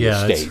outside the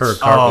estates. It's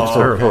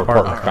her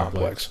apartment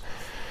complex.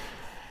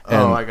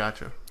 I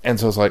gotcha. And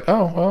so it's like,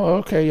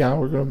 okay, yeah,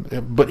 we're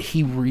gonna. But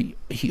he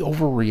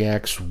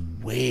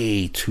overreacts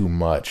way too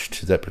much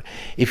to that.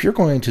 If you're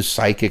going to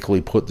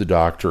psychically put the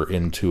Doctor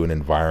into an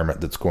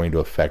environment that's going to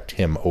affect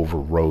him over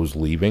Rose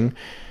leaving,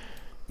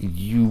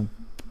 you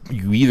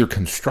either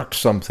construct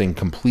something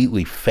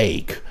completely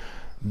fake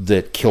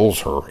that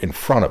kills her in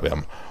front of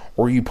him,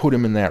 or you put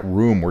him in that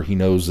room where he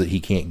knows that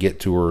he can't get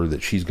to her,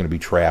 that she's going to be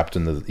trapped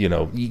in the,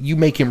 you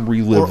make him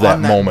relive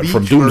that moment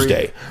from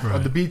Doomsday.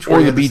 The beach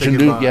or the beach and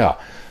Doomsday, yeah.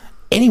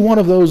 Any one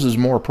of those is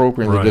more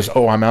appropriate than just,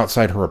 I'm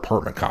outside her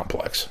apartment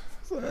complex.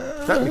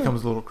 That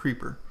becomes a little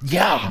creeper.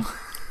 Yeah.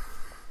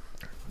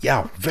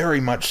 Yeah,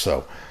 very much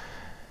so.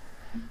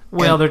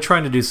 Well, they're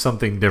trying to do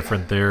something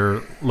different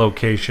there,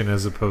 location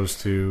as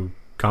opposed to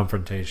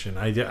confrontation.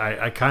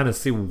 I kind of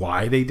see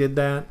why they did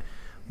that,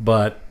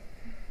 but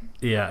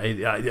yeah,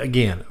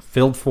 again,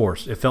 felt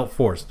forced. It felt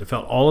forced. It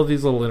felt all of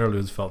these little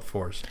interludes felt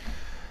forced.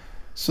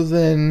 So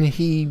then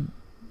he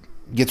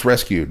gets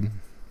rescued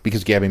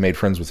because Gabby made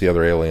friends with the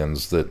other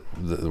aliens that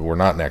were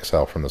not in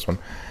exile from this one,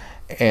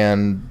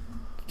 and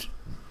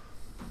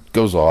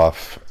goes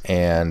off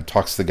and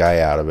talks the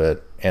guy out of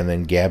it. And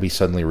then Gabby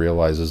suddenly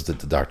realizes that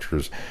the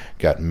Doctor's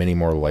got many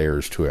more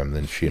layers to him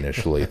than she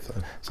initially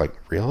thought. It's like,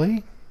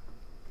 really?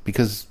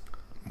 Because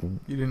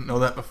you didn't know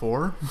that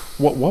before?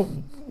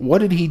 What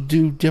did he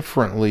do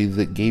differently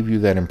that gave you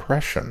that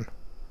impression?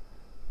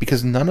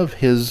 Because none of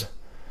his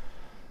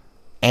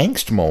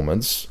angst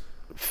moments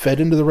fed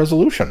into the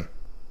resolution.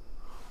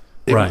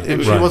 She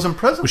wasn't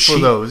present for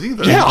those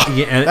either.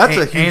 Yeah, that's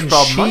a huge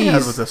problem I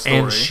had with this story.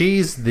 And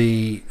she's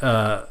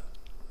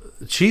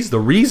the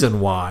reason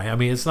why. I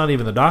mean, it's not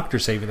even the Doctor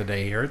saving the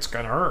day here; it's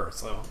kind of her.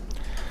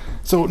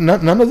 So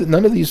none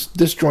of these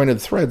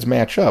disjointed threads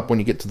match up when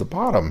you get to the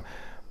bottom.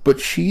 But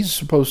she's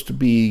supposed to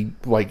be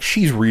like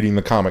she's reading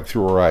the comic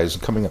through her eyes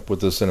and coming up with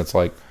this, and it's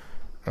like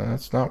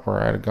that's not where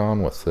I'd have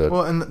gone with it.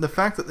 Well, and the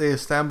fact that they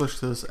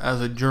established this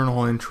as a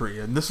journal entry,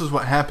 and this is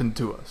what happened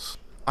to us.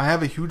 I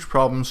have a huge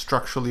problem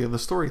structurally of the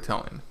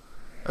storytelling.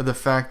 The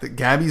fact that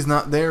Gabby's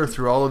not there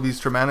through all of these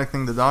traumatic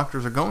things the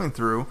Doctors are going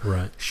through.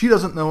 Right. She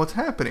doesn't know what's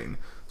happening.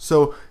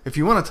 So if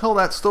you want to tell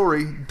that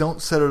story,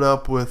 don't set it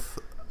up with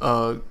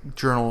a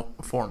journal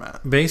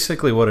format.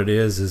 Basically what it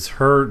is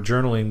her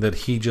journaling that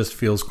he just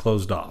feels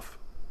closed off.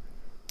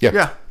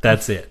 Yeah.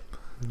 That's it.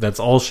 That's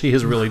all she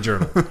has really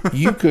journaled.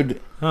 You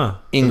could the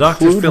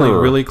Doctor's feeling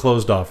her, really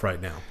closed off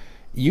right now.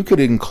 You could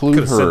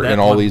include her in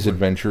all these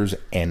adventures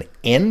and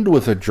end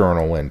with a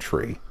journal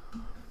entry.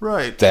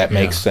 Right. That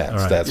makes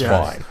sense. Right. That's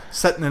fine.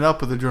 Setting it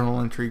up with a journal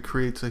entry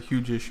creates a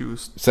huge issue.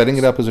 Setting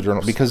it up as a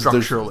journal, because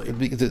structurally.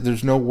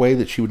 There's no way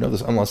that she would know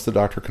this unless the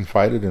Doctor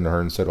confided in her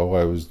and said, I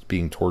was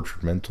being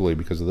tortured mentally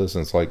because of this.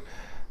 And it's like,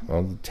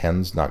 well, the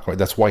 10's not going.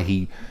 That's why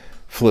he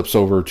flips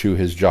over to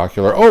his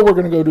jocular, we're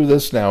going to go do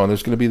this now, and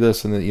there's going to be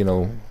this, and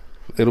then,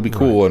 it'll be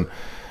cool, and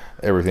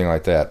everything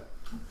like that.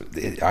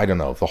 I don't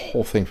know. The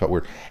whole thing felt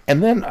weird.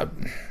 And then,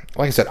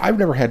 like I said, I've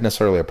never had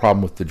necessarily a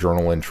problem with the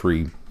journal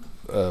entry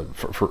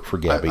for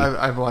Gabby.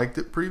 I've liked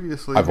it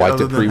previously.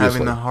 Other than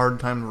having a hard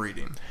time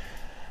reading.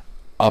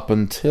 Up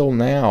until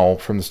now,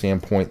 from the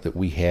standpoint that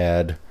we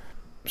had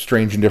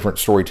strange and different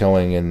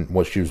storytelling in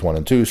issues 1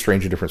 and 2,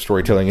 strange and different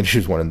storytelling in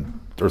issues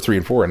 3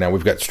 and 4, and now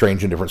we've got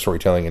strange and different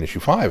storytelling in issue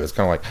 5. It's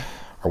kind of like,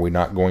 are we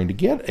not going to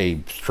get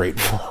a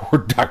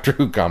straightforward Doctor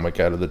Who comic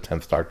out of the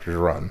 10th Doctor's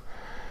run?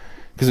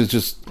 Because it's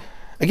just,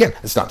 again,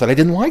 it's not that I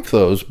didn't like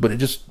those, but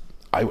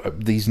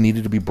these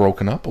needed to be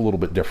broken up a little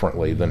bit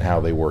differently than how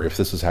they were, if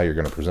this is how you're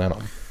going to present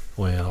them.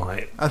 Well,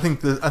 I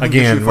think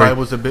Again, issue 5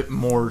 was a bit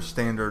more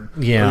standard.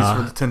 Yeah. At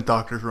least for the 10th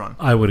Doctor's run.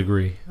 I would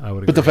agree.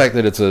 But the fact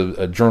that it's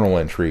a journal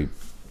entry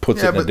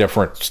puts it in a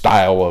different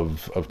style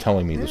of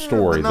telling me the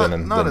story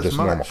than just a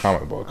normal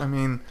comic book. I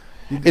mean,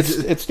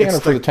 it's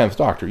standard for the 10th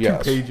Doctor,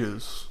 yes. 2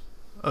 pages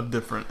of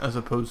different as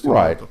opposed to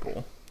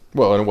multiple.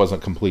 Well, and it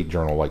wasn't complete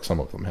journal like some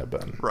of them have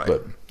been. Right.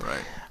 But right.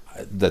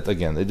 That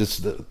again,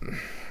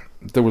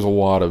 there was a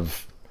lot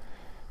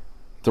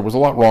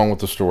wrong with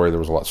the story. There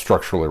was a lot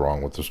structurally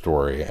wrong with the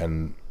story,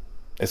 and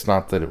it's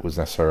not that it was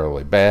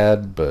necessarily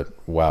bad, but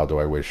wow, do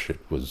I wish it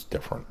was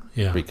different.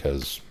 Yeah.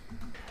 Because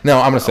no,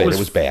 I'm going to say it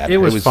was bad. It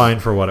was fine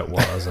for what it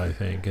was. I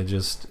think it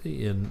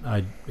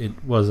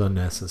was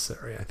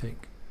unnecessary. I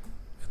think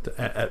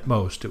at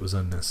most it was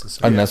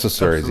unnecessary.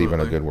 Unnecessary is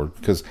even a good word,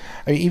 because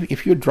I mean,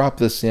 if you had dropped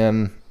this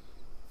in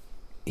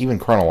even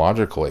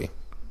chronologically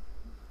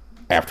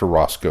after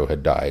Roscoe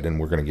had died, and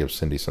we're going to give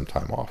Cindy some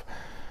time off,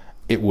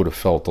 it would have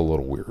felt a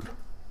little weird.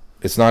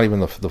 It's not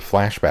even the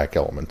flashback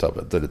element of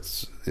it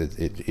that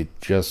it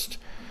just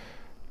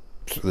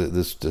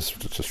this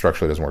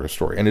structurally doesn't work as a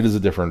story, and it is a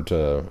different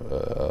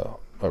a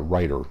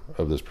writer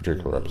of this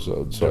particular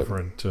episode, so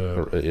different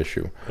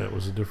issue. It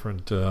was a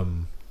different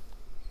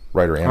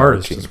writer and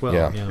artist art team. as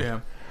well.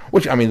 Yeah.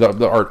 Which I mean,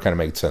 the art kind of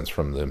made sense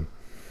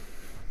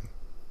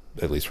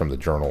at least from the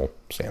journal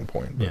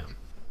standpoint. But. Yeah.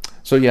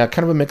 So yeah,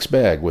 kind of a mixed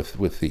bag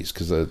with these,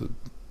 because I'm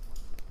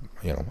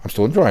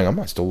still enjoying them.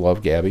 I still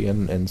love Gabby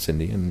and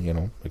Cindy,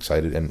 and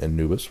excited, and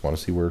Nubis. Want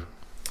to see where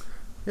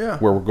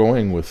we're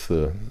going with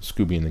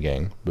Scooby and the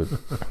gang. But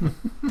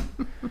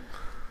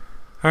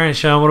all right,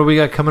 Sean, what do we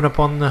got coming up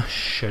on the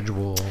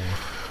schedule?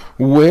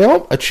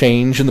 Well, a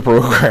change in the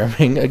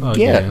programming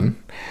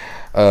again.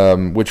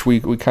 Which we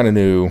kind of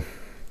knew.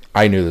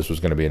 I knew this was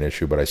going to be an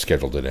issue, but I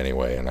scheduled it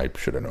anyway, and I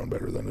should have known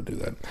better than to do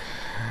that.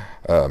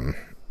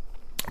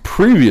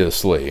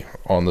 Previously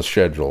on the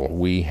schedule,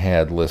 we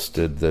had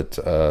listed that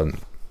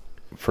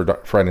for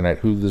Friday Night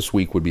Who this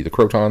week would be the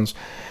Crotons,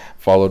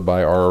 followed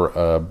by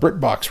our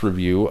BritBox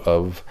review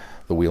of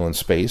The Wheel in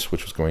Space,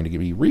 which was going to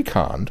be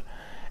reconned.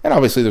 And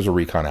obviously there's a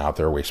recon out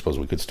there. We suppose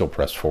we could still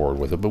press forward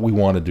with it, but we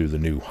want to do the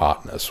new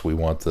hotness. We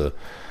want the,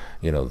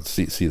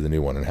 see the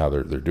new one and how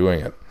they're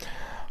doing it.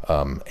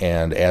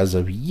 And as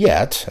of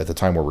yet, at the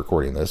time we're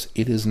recording this,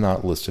 it is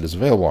not listed as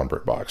available on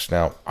BritBox.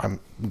 Now,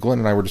 Glenn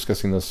and I were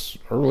discussing this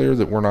earlier,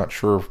 that we're not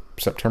sure if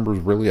September is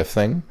really a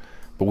thing,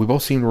 but we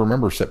both seem to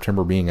remember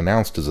September being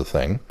announced as a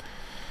thing.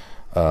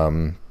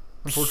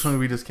 Unfortunately,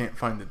 we just can't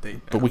find the date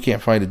now. But we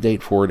can't find a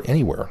date for it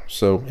anywhere,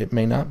 so it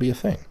may not be a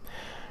thing.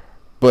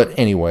 But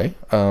anyway,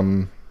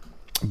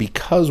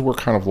 because we're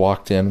kind of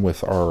locked in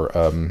with our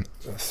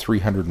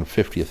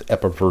 350th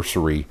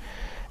epiversary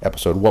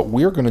episode, what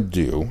we're going to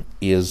do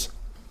is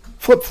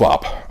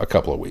flip-flop a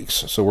couple of weeks.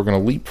 So we're going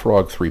to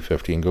leapfrog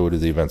 350 and go to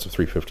the events of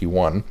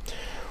 351,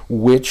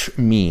 which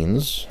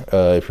means,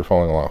 if you're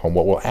following along at home,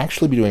 what we'll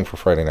actually be doing for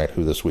Friday Night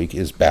Who this week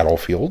is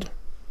Battlefield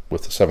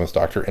with the 7th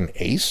Doctor and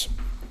Ace.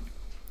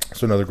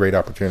 So another great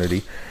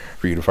opportunity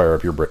for you to fire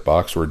up your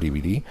BritBox or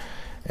DVD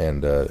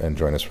and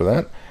join us for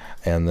that.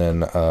 And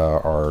then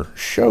our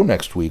show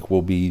next week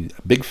will be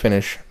Big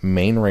Finish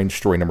main range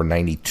story number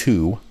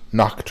 92,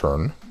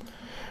 Nocturne,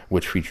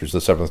 which features the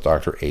 7th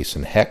Doctor, Ace,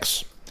 and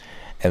Hex.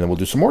 And then we'll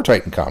do some more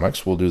Titan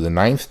comics. We'll do the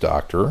 9th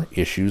Doctor,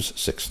 issues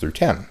 6 through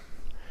 10,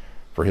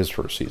 for his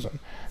first season.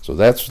 So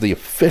that's the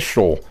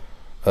official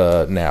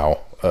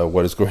now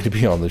what is going to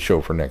be on the show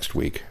for next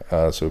week.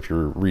 So if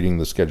you're reading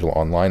the schedule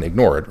online,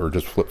 ignore it, or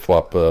just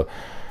flip-flop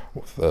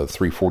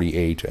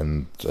 348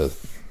 and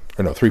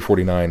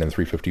 349 and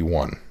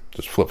 351.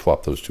 Just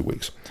flip-flop those 2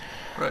 weeks.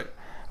 Right.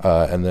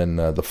 And then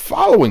the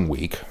following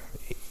week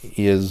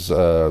is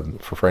for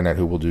Friday Night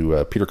Who we'll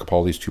do Peter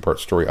Capaldi's 2-part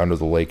story Under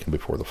the Lake and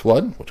Before the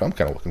Flood, which I'm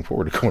kind of looking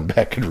forward to going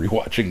back and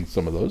rewatching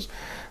some of those,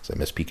 because I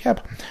miss PCAP.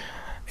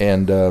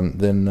 And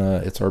then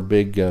it's our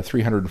big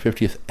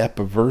 350th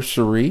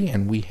epiversary,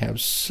 and we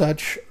have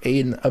such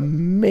an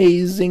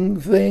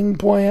amazing thing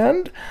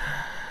planned.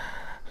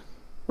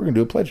 We're going to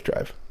do a pledge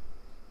drive.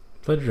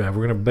 Pledge drive.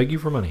 We're going to beg you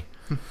for money.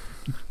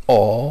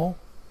 All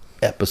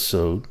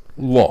episode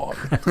long.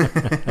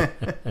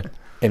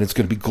 And it's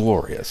going to be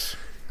glorious.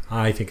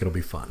 I think it'll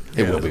be fun.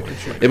 It will be.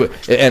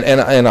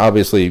 And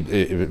obviously,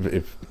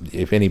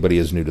 if anybody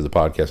is new to the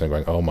podcast and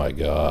going, oh my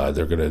God,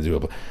 they're going to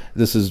do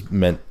this is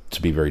meant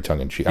to be very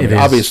tongue in cheek. I mean,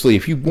 obviously,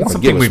 if you want to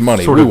give us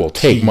money, we will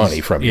take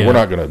money from you. We're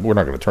not going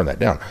to turn that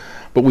down.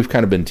 But we've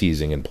kind of been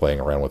teasing and playing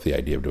around with the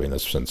idea of doing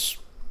this since,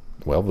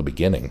 well, the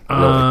beginning.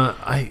 Really.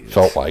 I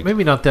felt like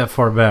maybe not that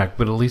far back,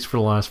 but at least for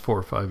the last 4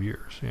 or 5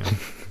 years. Yeah.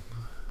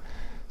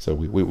 So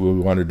we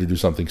wanted to do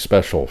something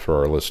special for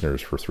our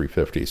listeners for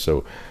 350.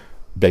 So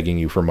begging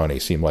you for money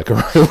seemed like a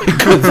really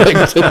good thing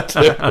to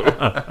do.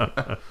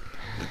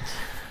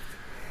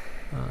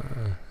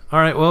 All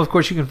right. Well, of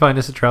course, you can find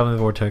us at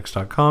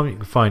travelingthevortex.com. You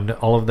can find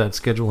all of that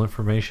schedule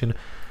information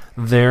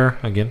there.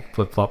 Again,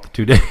 flip-flop the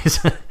 2 days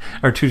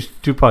or two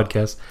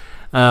podcasts.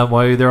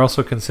 While you're there,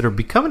 also consider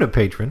becoming a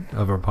patron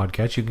of our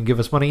podcast. You can give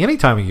us money any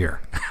time of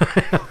year.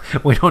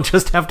 We don't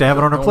just have to have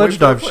it on our Pledge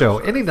Drive show.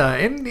 Any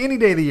day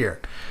of the year.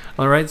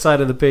 On the right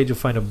side of the page, you'll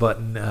find a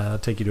button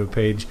take you to a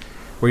page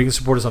where you can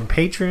support us on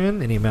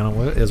Patreon. Any amount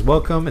is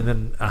welcome. And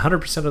then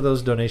 100% of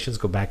those donations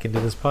go back into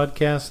this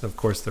podcast. And, of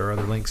course, there are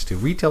other links to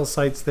retail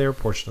sites there. A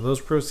portion of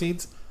those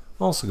proceeds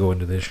also go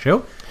into this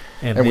show.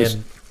 And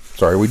then...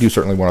 we do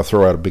certainly want to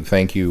throw out a big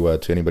thank you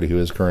to anybody who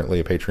is currently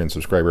a Patreon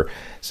subscriber,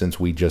 since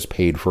we just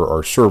paid for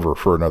our server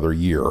for another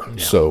year.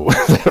 Yeah. So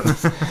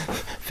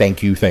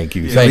thank you.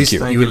 You at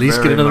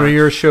least get another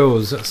year of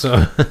shows.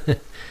 So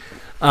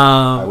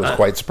I was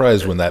quite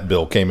surprised when that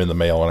bill came in the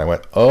mail, and I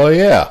went, oh,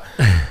 yeah.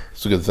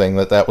 It's a good thing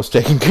that was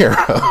taken care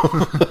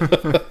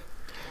of.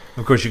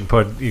 Of course, you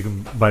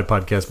can buy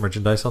podcast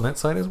merchandise on that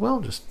site as well.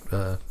 Just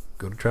go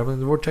to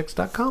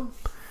travelingthevortex.com.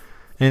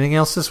 Anything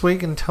else this week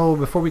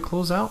before we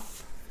close out?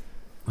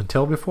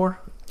 Before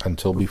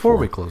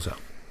we close out.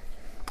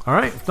 All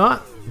right. If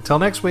not, until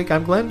next week,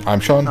 I'm Glenn. I'm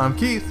Sean. I'm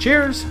Keith.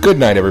 Cheers. Good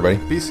night, everybody.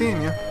 Be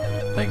seeing you.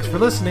 Thanks for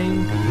listening.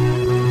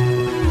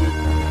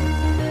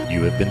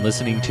 You have been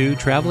listening to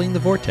Traveling the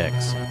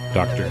Vortex.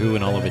 Doctor Who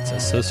and all of its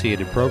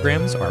associated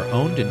programs are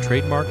owned and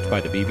trademarked by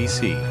the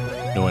BBC.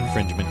 No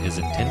infringement is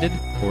intended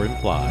or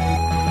implied.